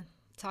wanted to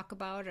talk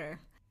about?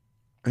 Or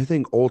I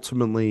think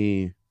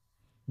ultimately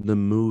the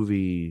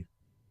movie,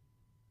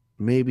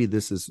 maybe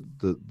this is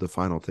the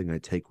final thing I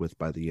take with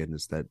by the end,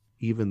 is that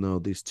even though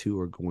these two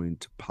are going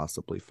to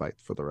possibly fight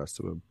for the rest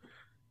of them,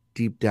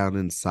 deep down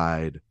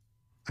inside,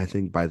 I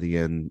think by the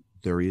end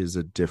there is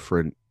a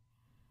different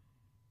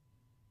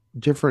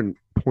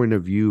point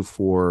of view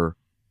for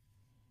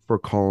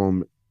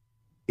Colm,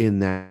 in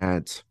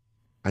that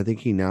I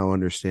think he now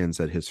understands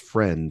that his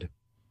friend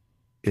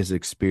is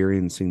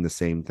experiencing the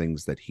same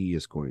things that he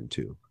is going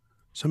to.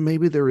 So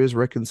maybe there is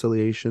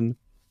reconciliation.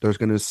 There's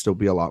going to still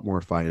be a lot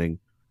more fighting.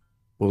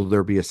 Will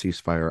there be a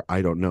ceasefire?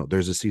 I don't know.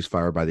 There's a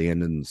ceasefire by the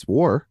end of this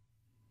war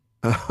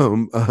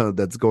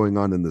that's going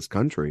on in this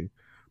country.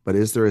 But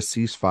is there a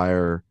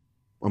ceasefire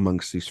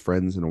amongst these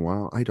friends in a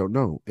while? I don't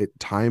know.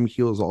 Time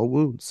heals all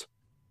wounds.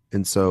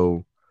 And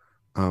so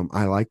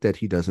I like that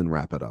he doesn't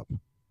wrap it up.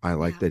 I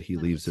like that he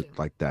leaves it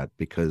like that,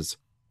 because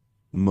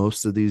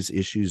most of these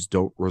issues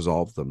don't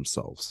resolve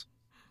themselves,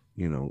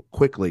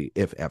 quickly,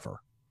 if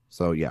ever.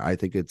 So yeah, I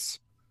think it's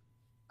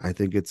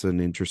such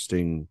an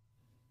interesting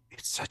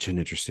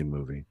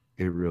movie.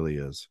 It really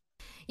is.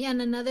 Yeah,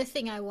 and another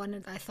thing I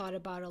thought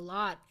about a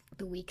lot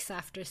the weeks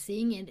after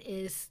seeing it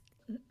is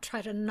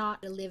try to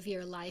not live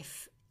your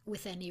life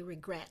with any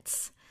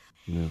regrets.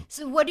 Yeah.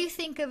 So what do you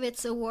think of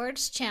its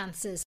awards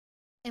chances?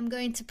 I'm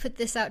going to put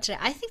this out today.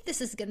 I think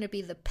this is going to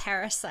be the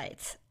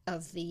Parasite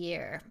of the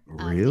year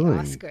on the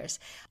Oscars.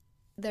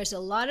 There's a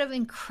lot of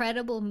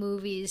incredible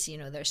movies.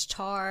 There's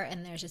Tar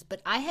and there's this,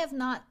 but I have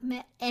not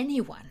met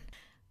anyone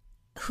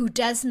who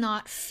does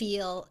not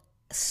feel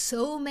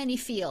so many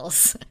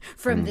feels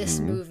from this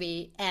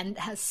movie and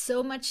has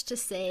so much to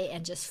say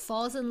and just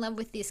falls in love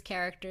with these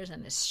characters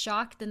and is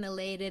shocked and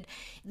elated.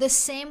 The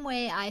same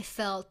way I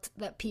felt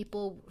that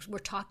people were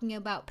talking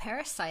about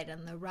Parasite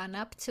and the run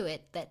up to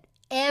it, that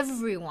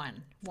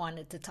everyone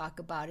wanted to talk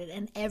about it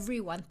and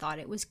everyone thought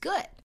it was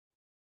good.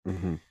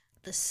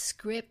 The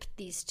script,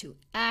 these two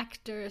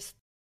actors,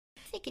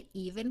 I think it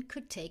even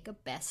could take a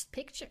Best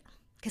Picture.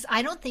 Because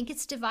I don't think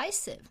it's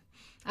divisive.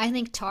 I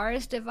think Tar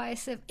is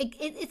divisive.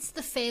 It's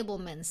the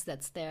Fabelmans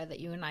that's there that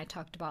you and I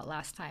talked about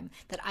last time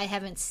that I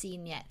haven't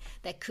seen yet.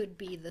 That could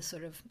be the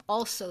sort of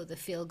also the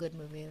feel-good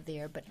movie of the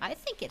year. But I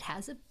think it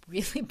has a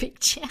really big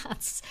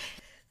chance.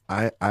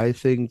 I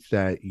think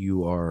that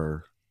you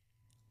are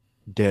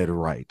dead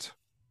right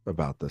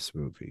about this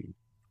movie.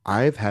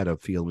 I've had a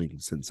feeling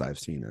since I've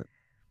seen it.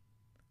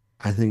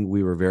 I think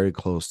we were very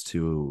close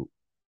to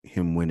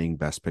him winning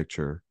Best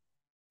Picture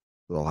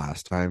the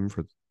last time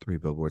for Three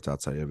Billboards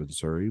Outside Ebbing,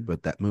 Missouri,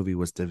 but that movie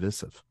was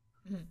divisive.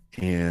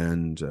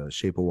 And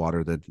Shape of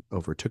Water that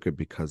overtook it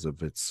because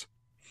of its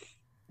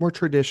more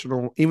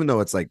traditional, even though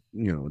it's like,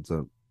 it's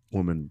a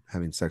woman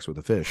having sex with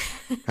a fish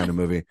kind of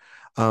movie.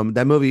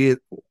 That movie,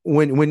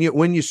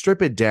 when you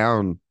strip it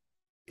down,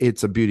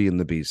 it's a Beauty and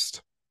the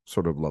Beast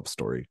sort of love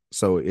story.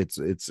 So it's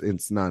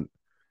not.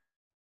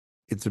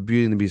 It's a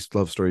Beauty and the Beast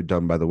love story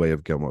done by the way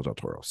of Guillermo del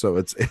Toro. So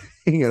it's,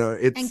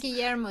 it's. And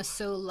Guillermo's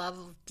so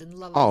loved and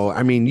loved. Oh,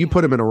 I mean, you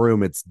put him in a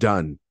room, it's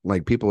done.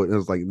 Like people, it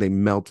was like they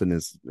melt in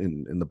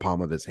the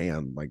palm of his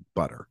hand like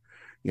butter,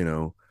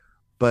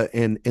 But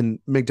and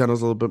McDonagh's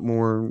a little bit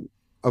more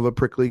of a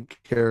prickly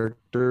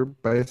character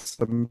by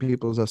some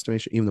people's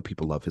estimation, even though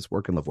people love his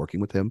work and love working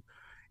with him.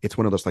 It's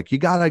one of those like you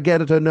gotta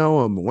get to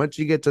know him. Once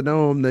you get to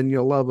know him, then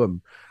you'll love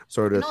him,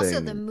 sort of thing. And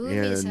also the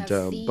movies have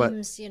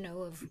themes,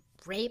 of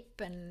rape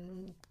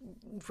and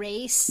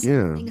race,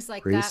 things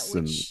like that.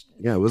 Which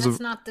it was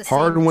a not the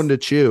hard one to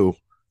chew.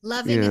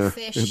 Loving a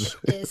fish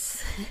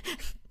is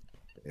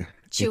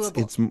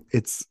chewable.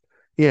 It's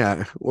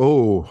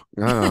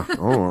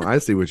I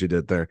see what you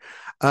did there.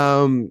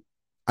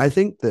 I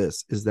think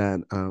this is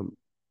that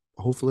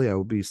hopefully I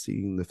will be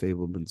seeing the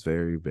Fabelmans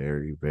very,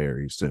 very,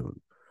 very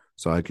soon.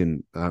 So I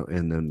can,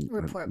 and then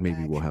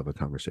maybe we'll have a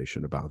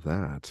conversation about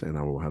that, and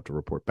I will have to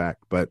report back.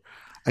 But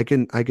I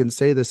can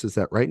say this is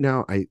that right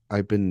now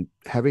I've been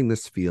having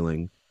this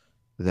feeling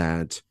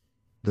that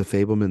the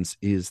Fabelmans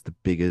is the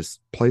biggest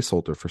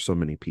placeholder for so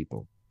many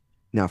people.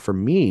 Now, for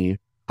me,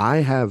 I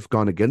have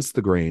gone against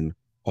the grain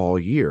all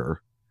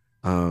year.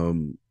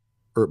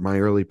 My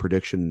early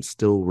prediction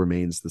still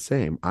remains the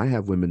same. I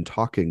have Women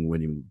Talking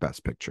winning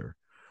Best Picture.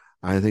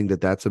 I think that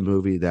that's a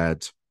movie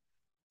that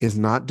is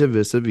not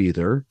divisive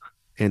either,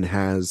 and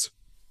has,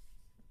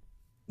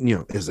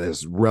 is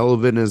as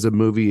relevant as a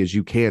movie as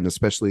you can,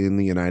 especially in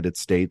the United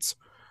States,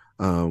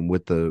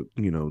 with the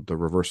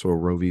reversal of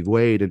Roe v.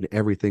 Wade and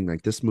everything.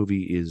 Like this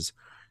movie is,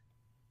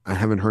 I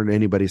haven't heard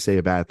anybody say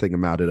a bad thing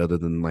about it other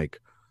than like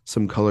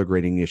some color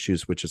grading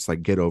issues, which is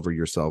like, get over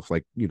yourself.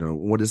 Like,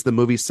 what is the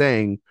movie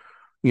saying?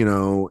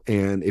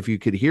 And if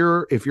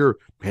you're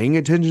paying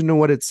attention to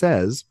what it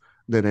says,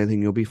 then I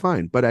think you'll be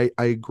fine. But I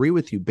agree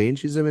with you.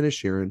 Banshees of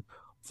Inisherin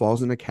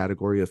falls in a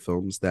category of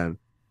films that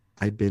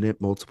I've been at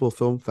multiple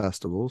film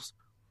festivals,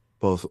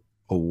 both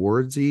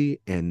awardsy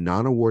and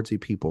non-awardsy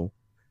people,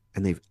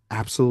 and they've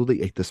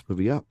absolutely ate this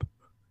movie up.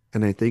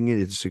 And I think it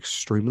is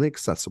extremely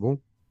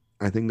accessible.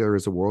 I think there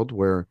is a world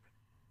where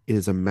it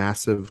is a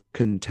massive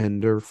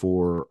contender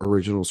for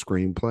original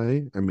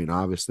screenplay. I mean,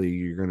 obviously,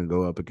 you're going to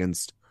go up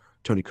against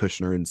Tony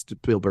Kushner and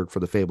Spielberg for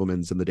The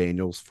Fabelmans and the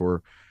Daniels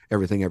for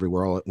Everything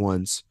Everywhere All at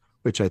Once,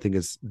 which I think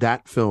is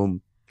that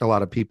film. A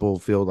lot of people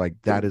feel like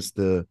that is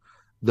the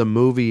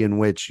movie in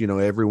which,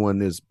 everyone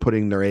is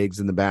putting their eggs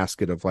in the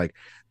basket of like,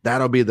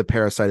 that'll be the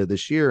Parasite of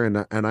this year.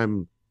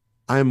 And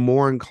I'm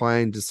more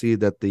inclined to see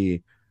that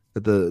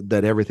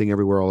that Everything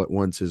Everywhere All at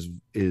Once is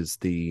it's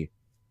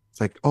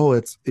like, oh,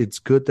 it's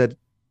good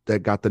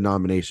that got the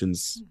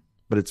nominations,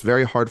 but it's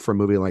very hard for a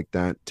movie like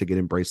that to get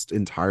embraced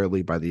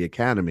entirely by the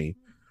Academy.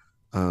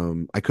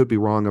 I could be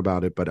wrong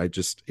about it, but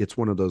it's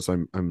one of those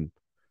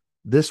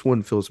this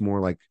one feels more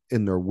like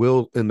in their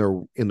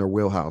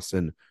wheelhouse.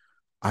 And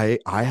I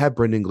have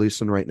Brendan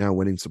Gleeson right now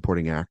winning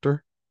supporting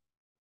actor.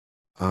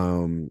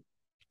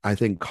 I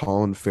think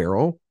Colin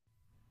Farrell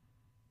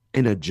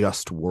in a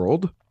just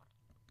world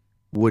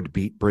would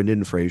beat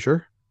Brendan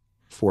Fraser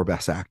for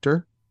best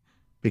actor,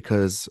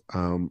 because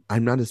I'm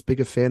not as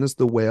big a fan as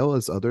The Whale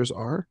as others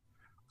are.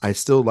 I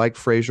still like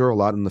Fraser a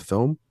lot in the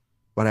film,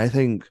 but I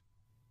think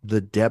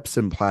the depths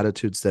and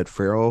platitudes that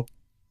Farrell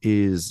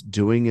is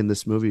doing in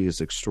this movie is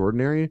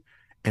extraordinary.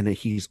 And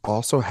he's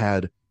also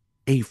had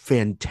a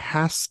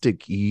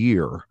fantastic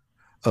year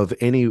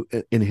in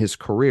his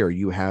career.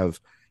 You have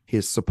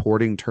his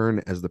supporting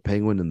turn as the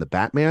Penguin in the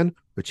Batman,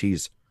 which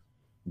he's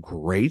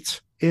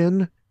great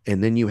in.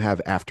 And then you have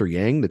After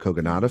Yang, the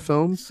Kogonada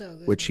film,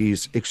 which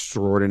he's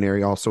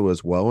extraordinary also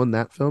as well in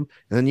that film.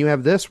 And then you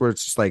have this where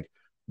it's just like,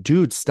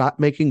 dude, stop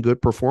making good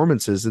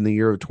performances in the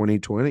year of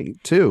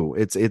 2022.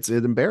 It's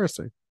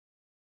embarrassing.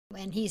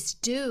 And he's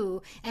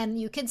due,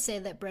 and you can say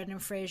that Brendan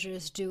Fraser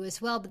is due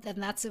as well, but then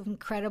that's an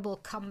incredible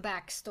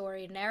comeback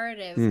story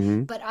narrative.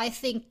 Mm-hmm. But I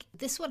think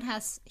this one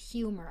has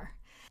humor.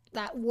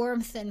 That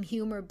warmth and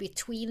humor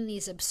between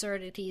these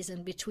absurdities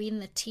and between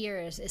the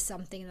tears is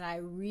something that I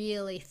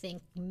really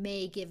think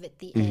may give it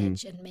the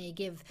edge, and may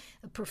give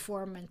a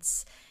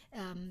performance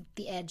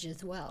the edge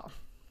as well.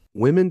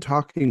 Women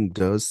Talking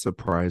does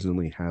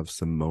surprisingly have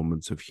some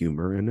moments of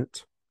humor in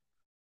it.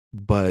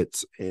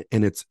 but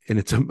it's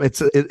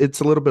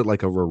a little bit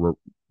like a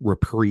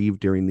reprieve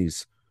during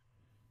these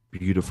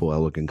beautiful,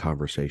 elegant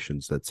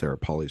conversations that Sarah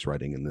Polley's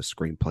writing in this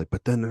screenplay.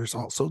 But then there's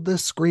also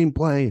this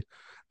screenplay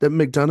that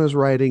McDonagh's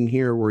writing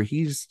here, where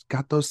he's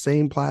got those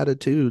same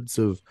platitudes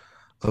of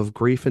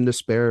grief and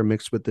despair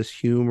mixed with this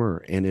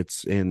humor. And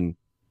it's in,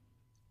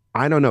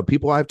 I don't know,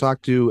 people I've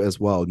talked to as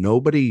well,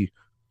 nobody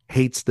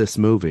hates this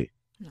movie.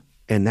 No.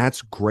 And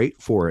that's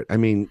great for it. I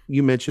mean,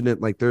 you mentioned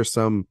it, like there's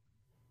some,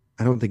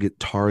 I don't think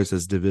Tar is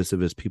as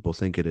divisive as people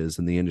think it is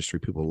in the industry.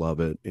 People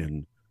love it,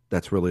 and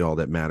that's really all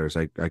that matters.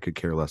 I could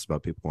care less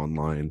about people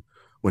online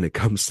when it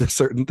comes to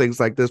certain things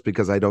like this,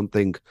 because I don't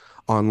think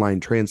online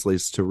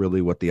translates to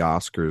really what the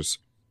Oscars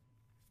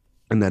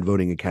and that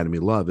voting academy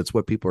love. It's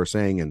what people are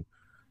saying. And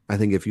I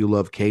think if you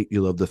love Kate,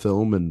 you love the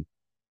film, and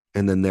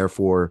then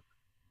therefore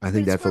I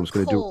think that film's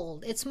going to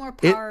do. It's more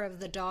Power of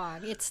the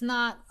Dog. It's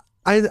not.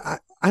 I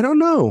don't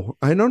know.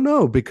 I don't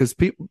know, because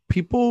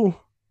people,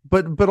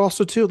 but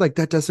also too, like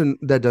that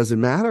doesn't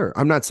matter.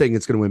 I'm not saying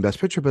it's going to win Best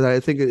Picture, but I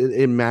think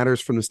it matters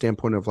from the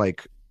standpoint of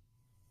like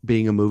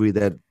being a movie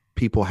that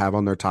people have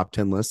on their top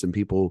 10 list, and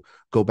people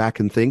go back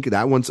and think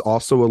that one's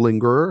also a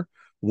lingerer.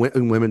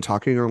 Women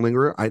Talking are a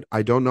lingerer.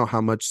 I don't know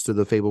how much to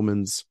the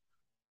Fabelmans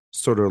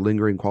sort of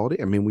lingering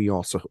quality. I mean, we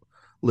also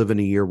live in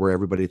a year where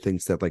everybody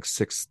thinks that like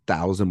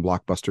 6,000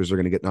 blockbusters are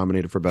going to get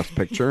nominated for Best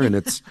Picture, and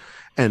it's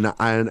I'm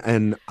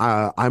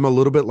a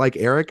little bit like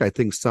Eric. I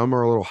think some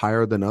are a little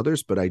higher than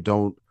others, but I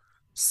don't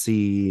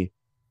see,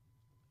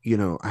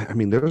 I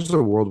mean, there's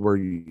a world where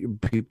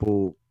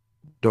people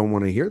don't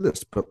want to hear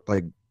this, but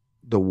like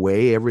the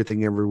way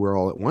Everything Everywhere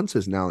All at Once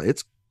is now,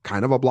 it's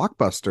kind of a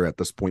blockbuster at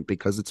this point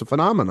because it's a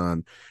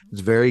phenomenon.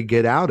 It's very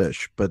Get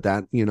Out-ish, but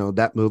that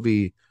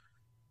movie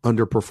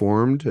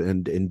underperformed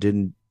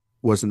and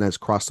wasn't as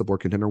cross the board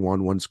contender. Won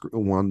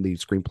the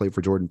screenplay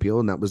for Jordan Peele,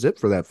 and that was it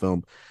for that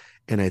film.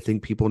 And I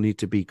think people need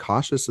to be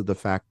cautious of the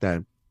fact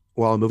that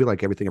while a movie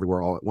like Everything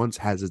Everywhere All at Once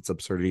has its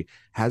absurdity,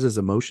 has its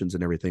emotions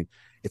and everything,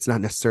 it's not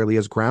necessarily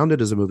as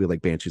grounded as a movie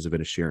like Banshees of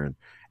Inisherin,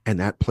 and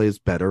that plays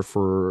better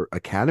for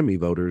Academy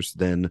voters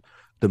than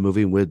the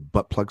movie with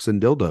butt plugs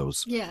and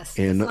dildos, yes,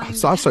 and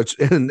sausage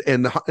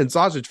and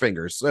sausage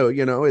fingers. So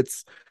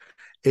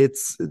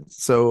it's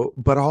so,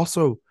 but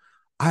also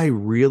I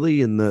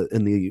really in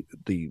the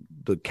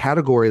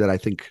category that I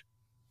think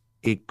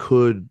it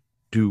could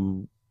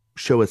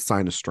show a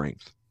sign of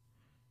strength,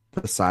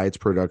 besides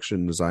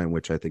production design,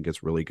 which I think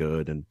is really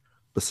good, and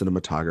the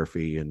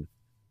cinematography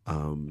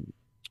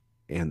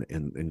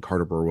and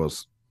Carter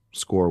Burwell's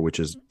score, which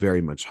is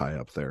very much high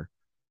up there.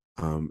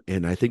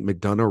 And I think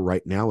McDonagh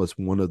right now is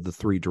one of the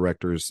three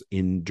directors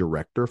in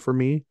director for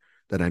me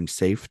that I'm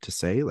safe to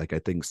say. Like I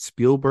think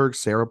Spielberg,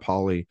 Sarah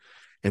Polley,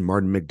 and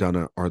Martin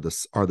McDonagh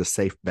are the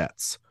safe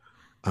bets,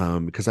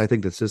 because I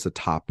think this is a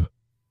top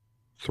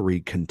 3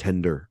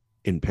 contender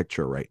in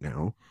picture right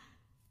now.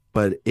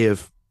 But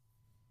if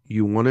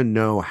you want to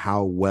know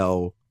how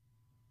well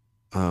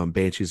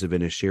Banshees of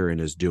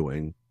Inisherin is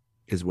doing,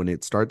 is when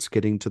it starts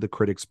getting to the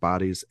critics'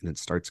 bodies and it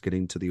starts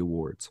getting to the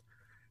awards.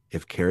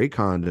 If Kerry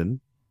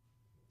Condon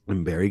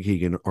and Barry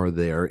Keoghan are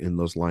there in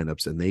those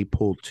lineups and they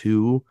pull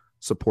 2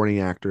 supporting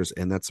actors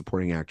and that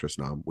supporting actress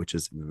nom, which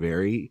is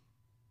very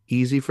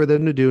easy for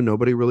them to do.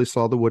 Nobody really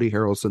saw the Woody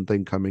Harrelson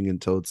thing coming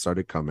until it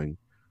started coming.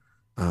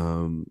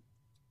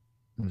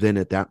 Then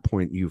at that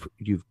point, you've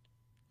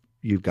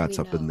got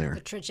something there.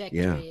 The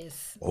trajectory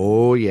is.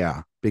 Oh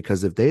yeah,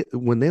 because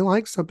when they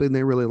like something,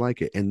 they really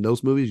like it, and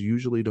those movies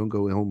usually don't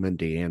go home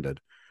empty-handed.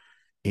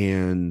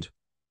 And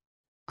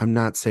I'm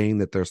not saying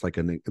that there's like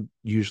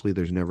usually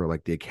there's never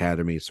like the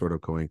Academy sort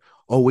of going,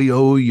 oh, we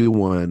owe you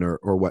one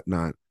or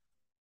whatnot.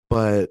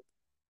 But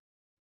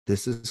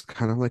this is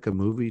kind of like a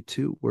movie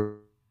too, where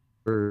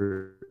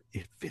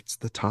it fits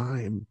the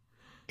time.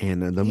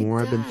 And the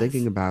more I've been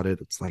thinking about it,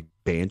 it's like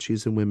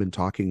Banshees and Women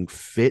Talking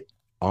fit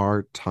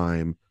our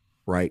time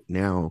right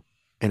now.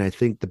 And I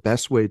think the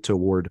best way to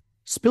award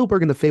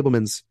Spielberg and the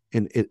Fabelmans,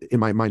 in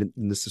my mind,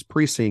 and this is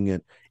pre-seeing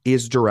it,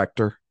 is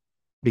director,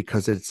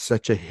 because it's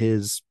such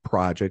his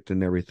project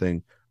and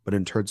everything. But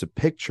in terms of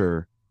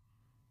picture,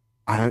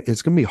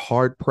 it's going to be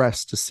hard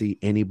pressed to see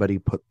anybody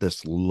put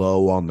this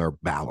low on their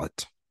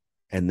ballot,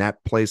 and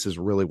that places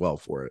really well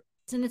for it.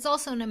 And it's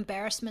also an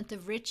embarrassment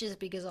of riches,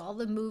 because all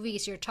the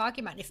movies you're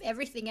talking about, if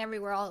Everything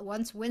Everywhere All at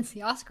Once wins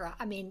the Oscar,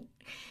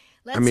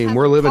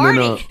 we're living in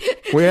a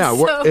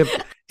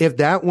if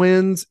that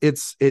wins,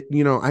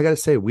 I gotta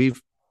say,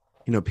 we've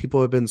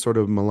people have been sort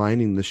of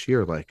maligning this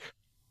year, like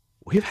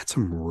we've had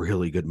some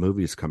really good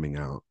movies coming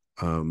out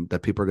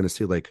that people are going to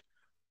see, like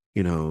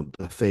the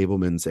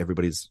Fabelmans.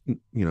 Everybody's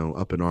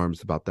up in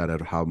arms about that,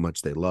 at how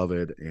much they love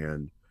it,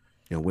 and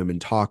Women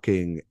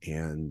Talking,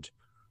 and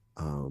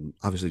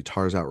obviously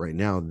Tar's out right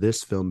now.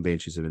 This film,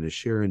 Banshees of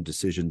Inisherin,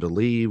 Decision to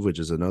Leave, which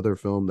is another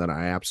film that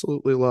I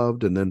absolutely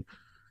loved. And then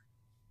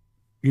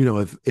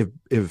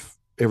if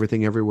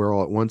Everything Everywhere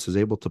All at Once is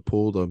able to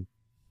pull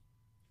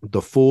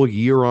the full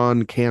year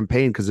on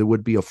campaign, because it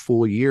would be a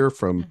full year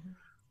from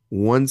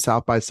one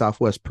South by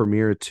Southwest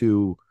premiere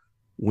to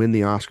when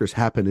the Oscars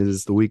happen, it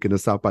is the weekend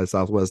of South by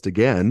Southwest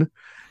again.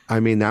 I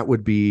mean, that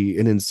would be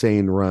an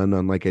insane run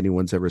unlike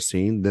anyone's ever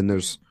seen. Then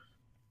there's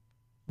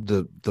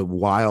the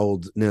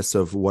wildness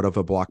of what if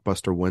a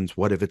blockbuster wins?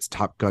 What if it's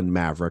Top Gun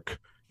Maverick?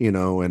 You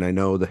know, and I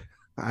know that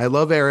I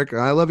love Eric.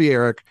 I love you,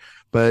 Eric.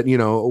 But, you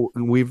know,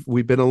 we've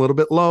been a little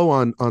bit low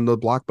on the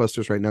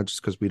blockbusters right now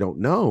just because we don't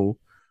know.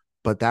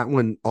 But that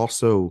one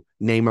also,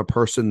 name a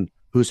person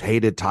who's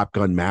hated Top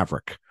Gun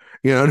Maverick.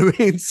 You know what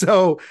I mean?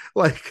 So,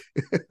 like...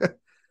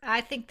 I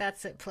think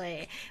that's at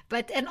play.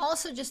 And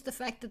also just the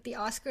fact that the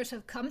Oscars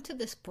have come to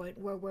this point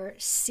where we're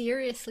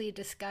seriously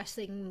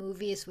discussing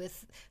movies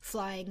with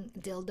flying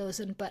dildos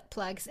and butt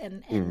plugs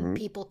and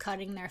people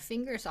cutting their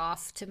fingers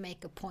off to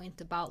make a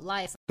point about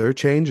life. They're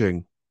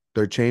changing.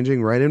 They're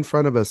changing right in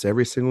front of us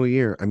every single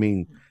year. I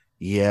mean,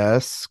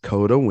 yes,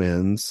 Coda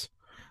wins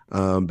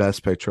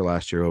Best Picture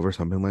last year over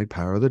something like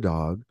Power of the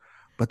Dog,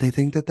 but they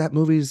think that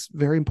movie's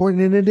very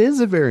important, and it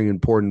is a very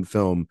important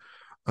film.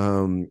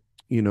 You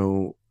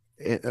know,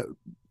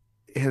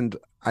 and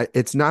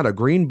it's not a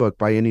green book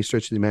by any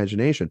stretch of the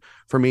imagination.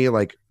 For me,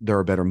 like, there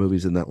are better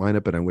movies in that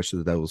lineup, and I wish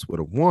that those would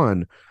have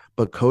won.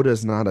 But Coda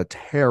is not a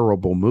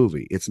terrible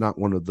movie. It's not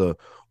one of the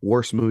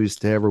worst movies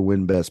to ever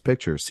win Best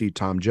Picture. See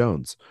Tom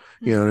Jones.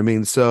 You know what I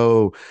mean?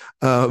 So,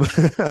 but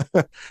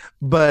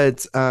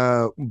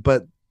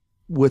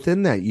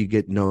within that, you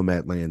get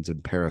Nomadlands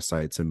and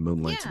Parasites and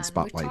Moonlights and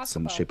Spotlights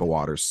and Shape of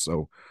Water.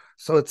 So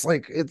it's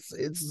like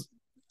it's.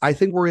 I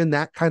think we're in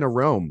that kind of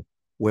realm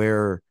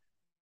where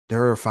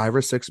there are 5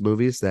 or 6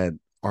 movies that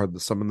are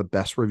some of the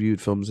best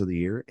reviewed films of the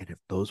year, and if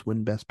those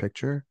win Best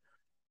Picture,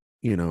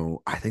 you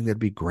know, I think that'd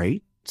be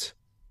great.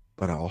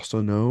 But I also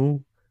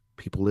know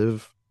people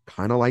live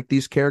kind of like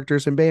these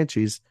characters in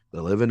Banshees. They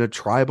live in a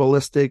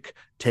tribalistic,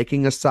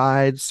 taking a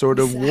side sort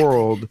of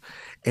world,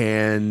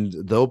 and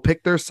they'll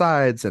pick their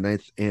sides. And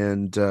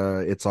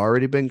it's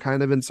already been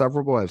kind of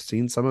insufferable. I've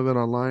seen some of it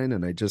online,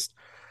 and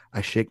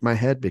I shake my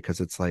head because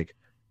it's like,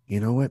 you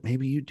know what?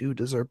 Maybe you do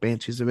deserve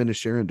Banshees of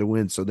Inisherin to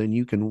win. So then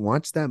you can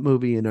watch that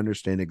movie and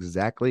understand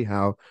exactly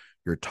how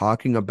you're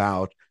talking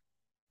about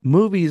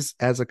movies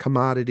as a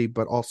commodity,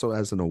 but also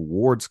as an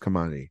awards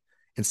commodity,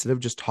 instead of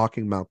just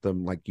talking about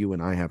them like you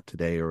and I have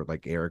today, or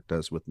like Eric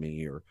does with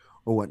me or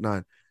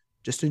whatnot.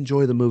 Just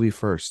enjoy the movie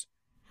first.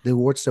 The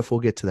award stuff, we'll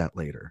get to that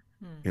later.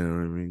 You know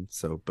what I mean?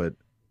 So, but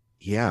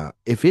yeah,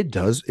 if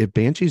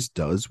Banshees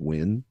does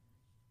win,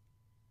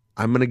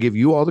 I'm going to give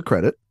you all the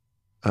credit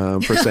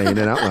for saying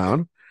it out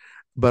loud,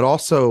 but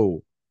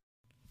also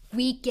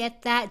we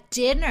get that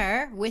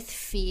dinner with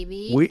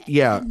Phoebe.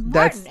 And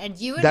Martin, and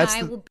you and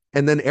I will.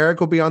 And then Eric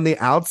will be on the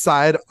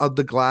outside of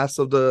the glass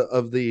of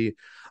the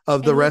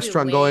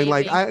restaurant, going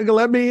like,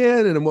 "Let me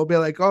in," and we'll be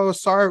like, "Oh,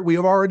 sorry, we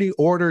have already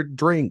ordered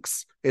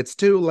drinks. It's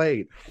too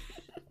late."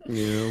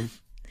 You know.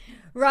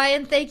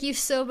 Ryan, thank you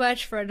so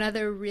much for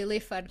another really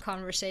fun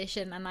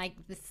conversation, and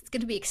it's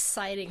going to be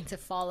exciting to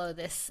follow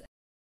this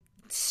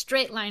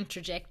straight line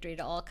trajectory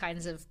to all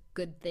kinds of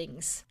good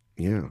things.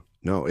 Yeah.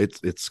 No,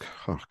 it's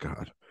oh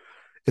God.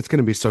 It's going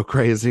to be so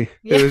crazy.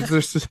 Yeah.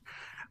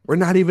 We're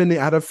not even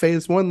out of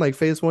phase 1. Like,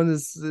 phase 1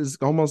 is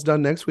almost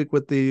done next week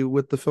with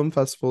the film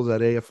festivals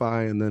at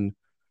AFI, and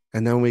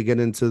then we get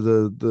into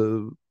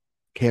the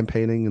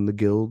campaigning and the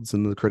guilds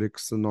and the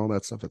critics and all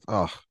that stuff.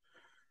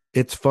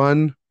 It's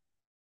fun,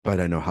 but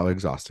I know how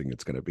exhausting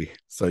it's going to be.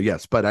 So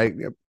yes, but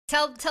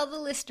tell the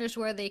listeners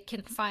where they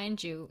can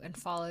find you and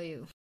follow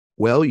you.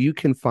 Well, you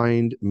can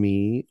find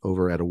me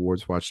over at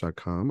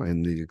awardswatch.com.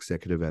 I'm the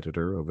executive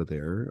editor over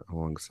there,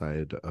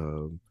 alongside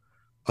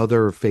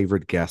other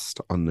favorite guest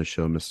on the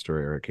show, Mr.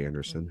 Eric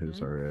Anderson,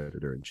 who's our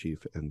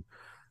editor-in-chief. And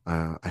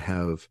I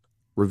have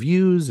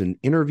reviews and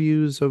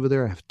interviews over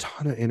there. I have a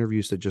ton of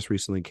interviews that just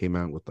recently came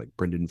out with, like,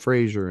 Brendan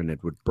Fraser and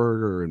Edward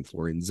Berger and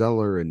Florian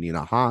Zeller and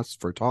Nina Haas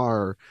for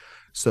Tar.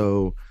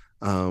 So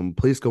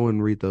please go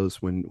and read those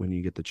when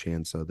you get the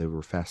chance. They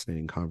were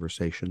fascinating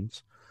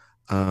conversations.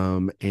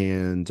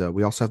 And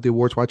we also have the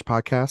Awards Watch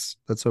podcast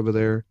that's over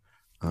there.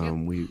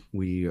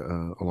 We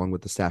along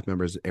with the staff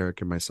members,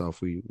 Eric and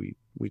myself, we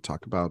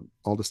talk about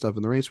all the stuff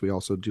in the race. We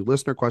also do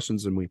listener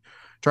questions, and we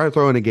try to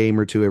throw in a game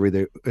or two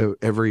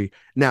every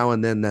now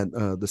and then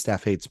that the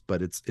staff hates,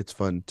 but it's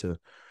fun to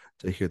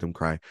hear them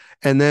cry.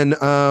 And then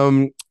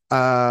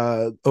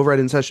over at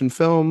In Session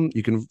Film,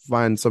 you can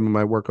find some of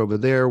my work over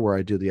there, where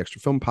I do the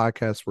Extra Film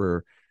podcast.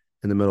 We're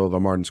in the middle of a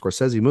Martin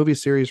Scorsese movie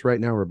series right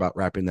now. We're about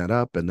wrapping that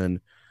up, and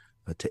then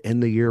to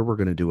end the year, we're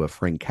going to do a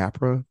Frank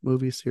Capra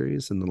movie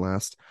series, and the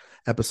last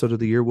episode of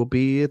the year will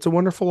be It's a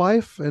Wonderful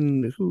Life,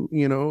 and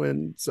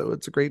so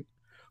it's a great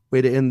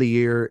way to end the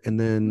year. And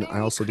then Merry I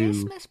also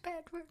Christmas, do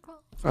Bedford.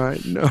 I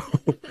know.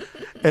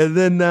 And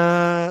then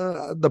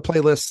the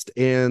playlist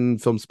and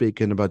FilmSpeak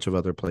and a bunch of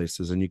other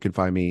places. And you can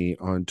find me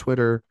on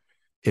Twitter,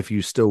 if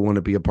you still want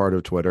to be a part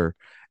of Twitter,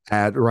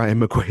 at Ryan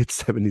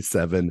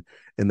McQuaid77,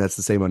 and that's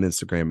the same on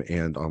Instagram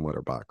and on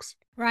Letterboxd.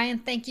 Ryan,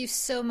 thank you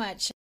so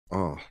much.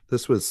 Oh,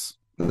 this was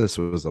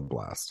a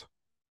blast.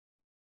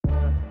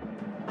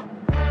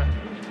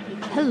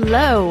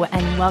 Hello,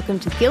 and welcome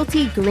to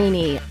Guilty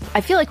Greenie. I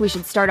feel like we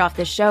should start off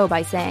this show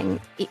by saying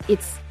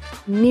it's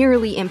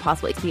nearly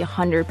impossible to be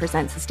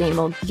 100%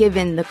 sustainable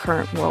given the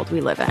current world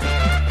we live in.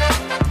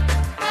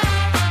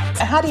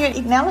 How do you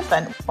eat an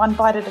elephant? One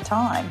bite at a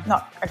time.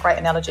 Not a great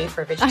analogy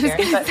for a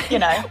vegetarian, but, you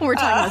know. We're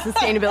talking about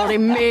sustainability,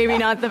 maybe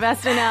not the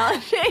best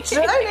analogy.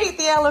 Don't eat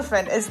the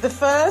elephant is the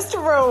first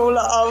rule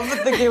of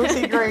the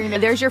Guilty Greenie.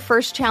 There's your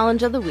first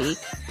challenge of the week.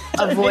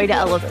 Avoid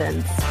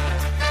elephants.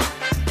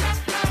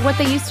 What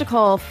they used to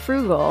call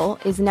frugal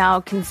is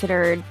now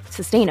considered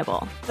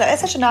sustainable.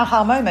 It's such an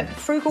aha moment.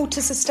 Frugal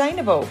to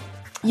sustainable.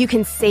 You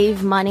can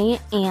save money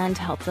and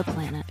help the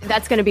planet.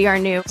 That's going to be our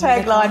new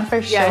tagline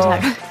for sure.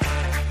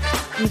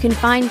 You can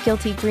find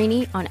Guilty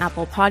Greenie on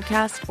Apple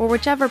Podcasts or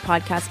whichever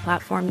podcast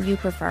platform you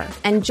prefer.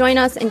 And join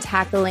us in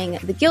tackling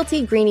the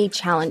Guilty Greenie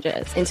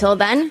challenges. Until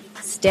then,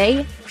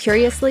 stay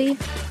curiously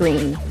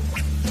green.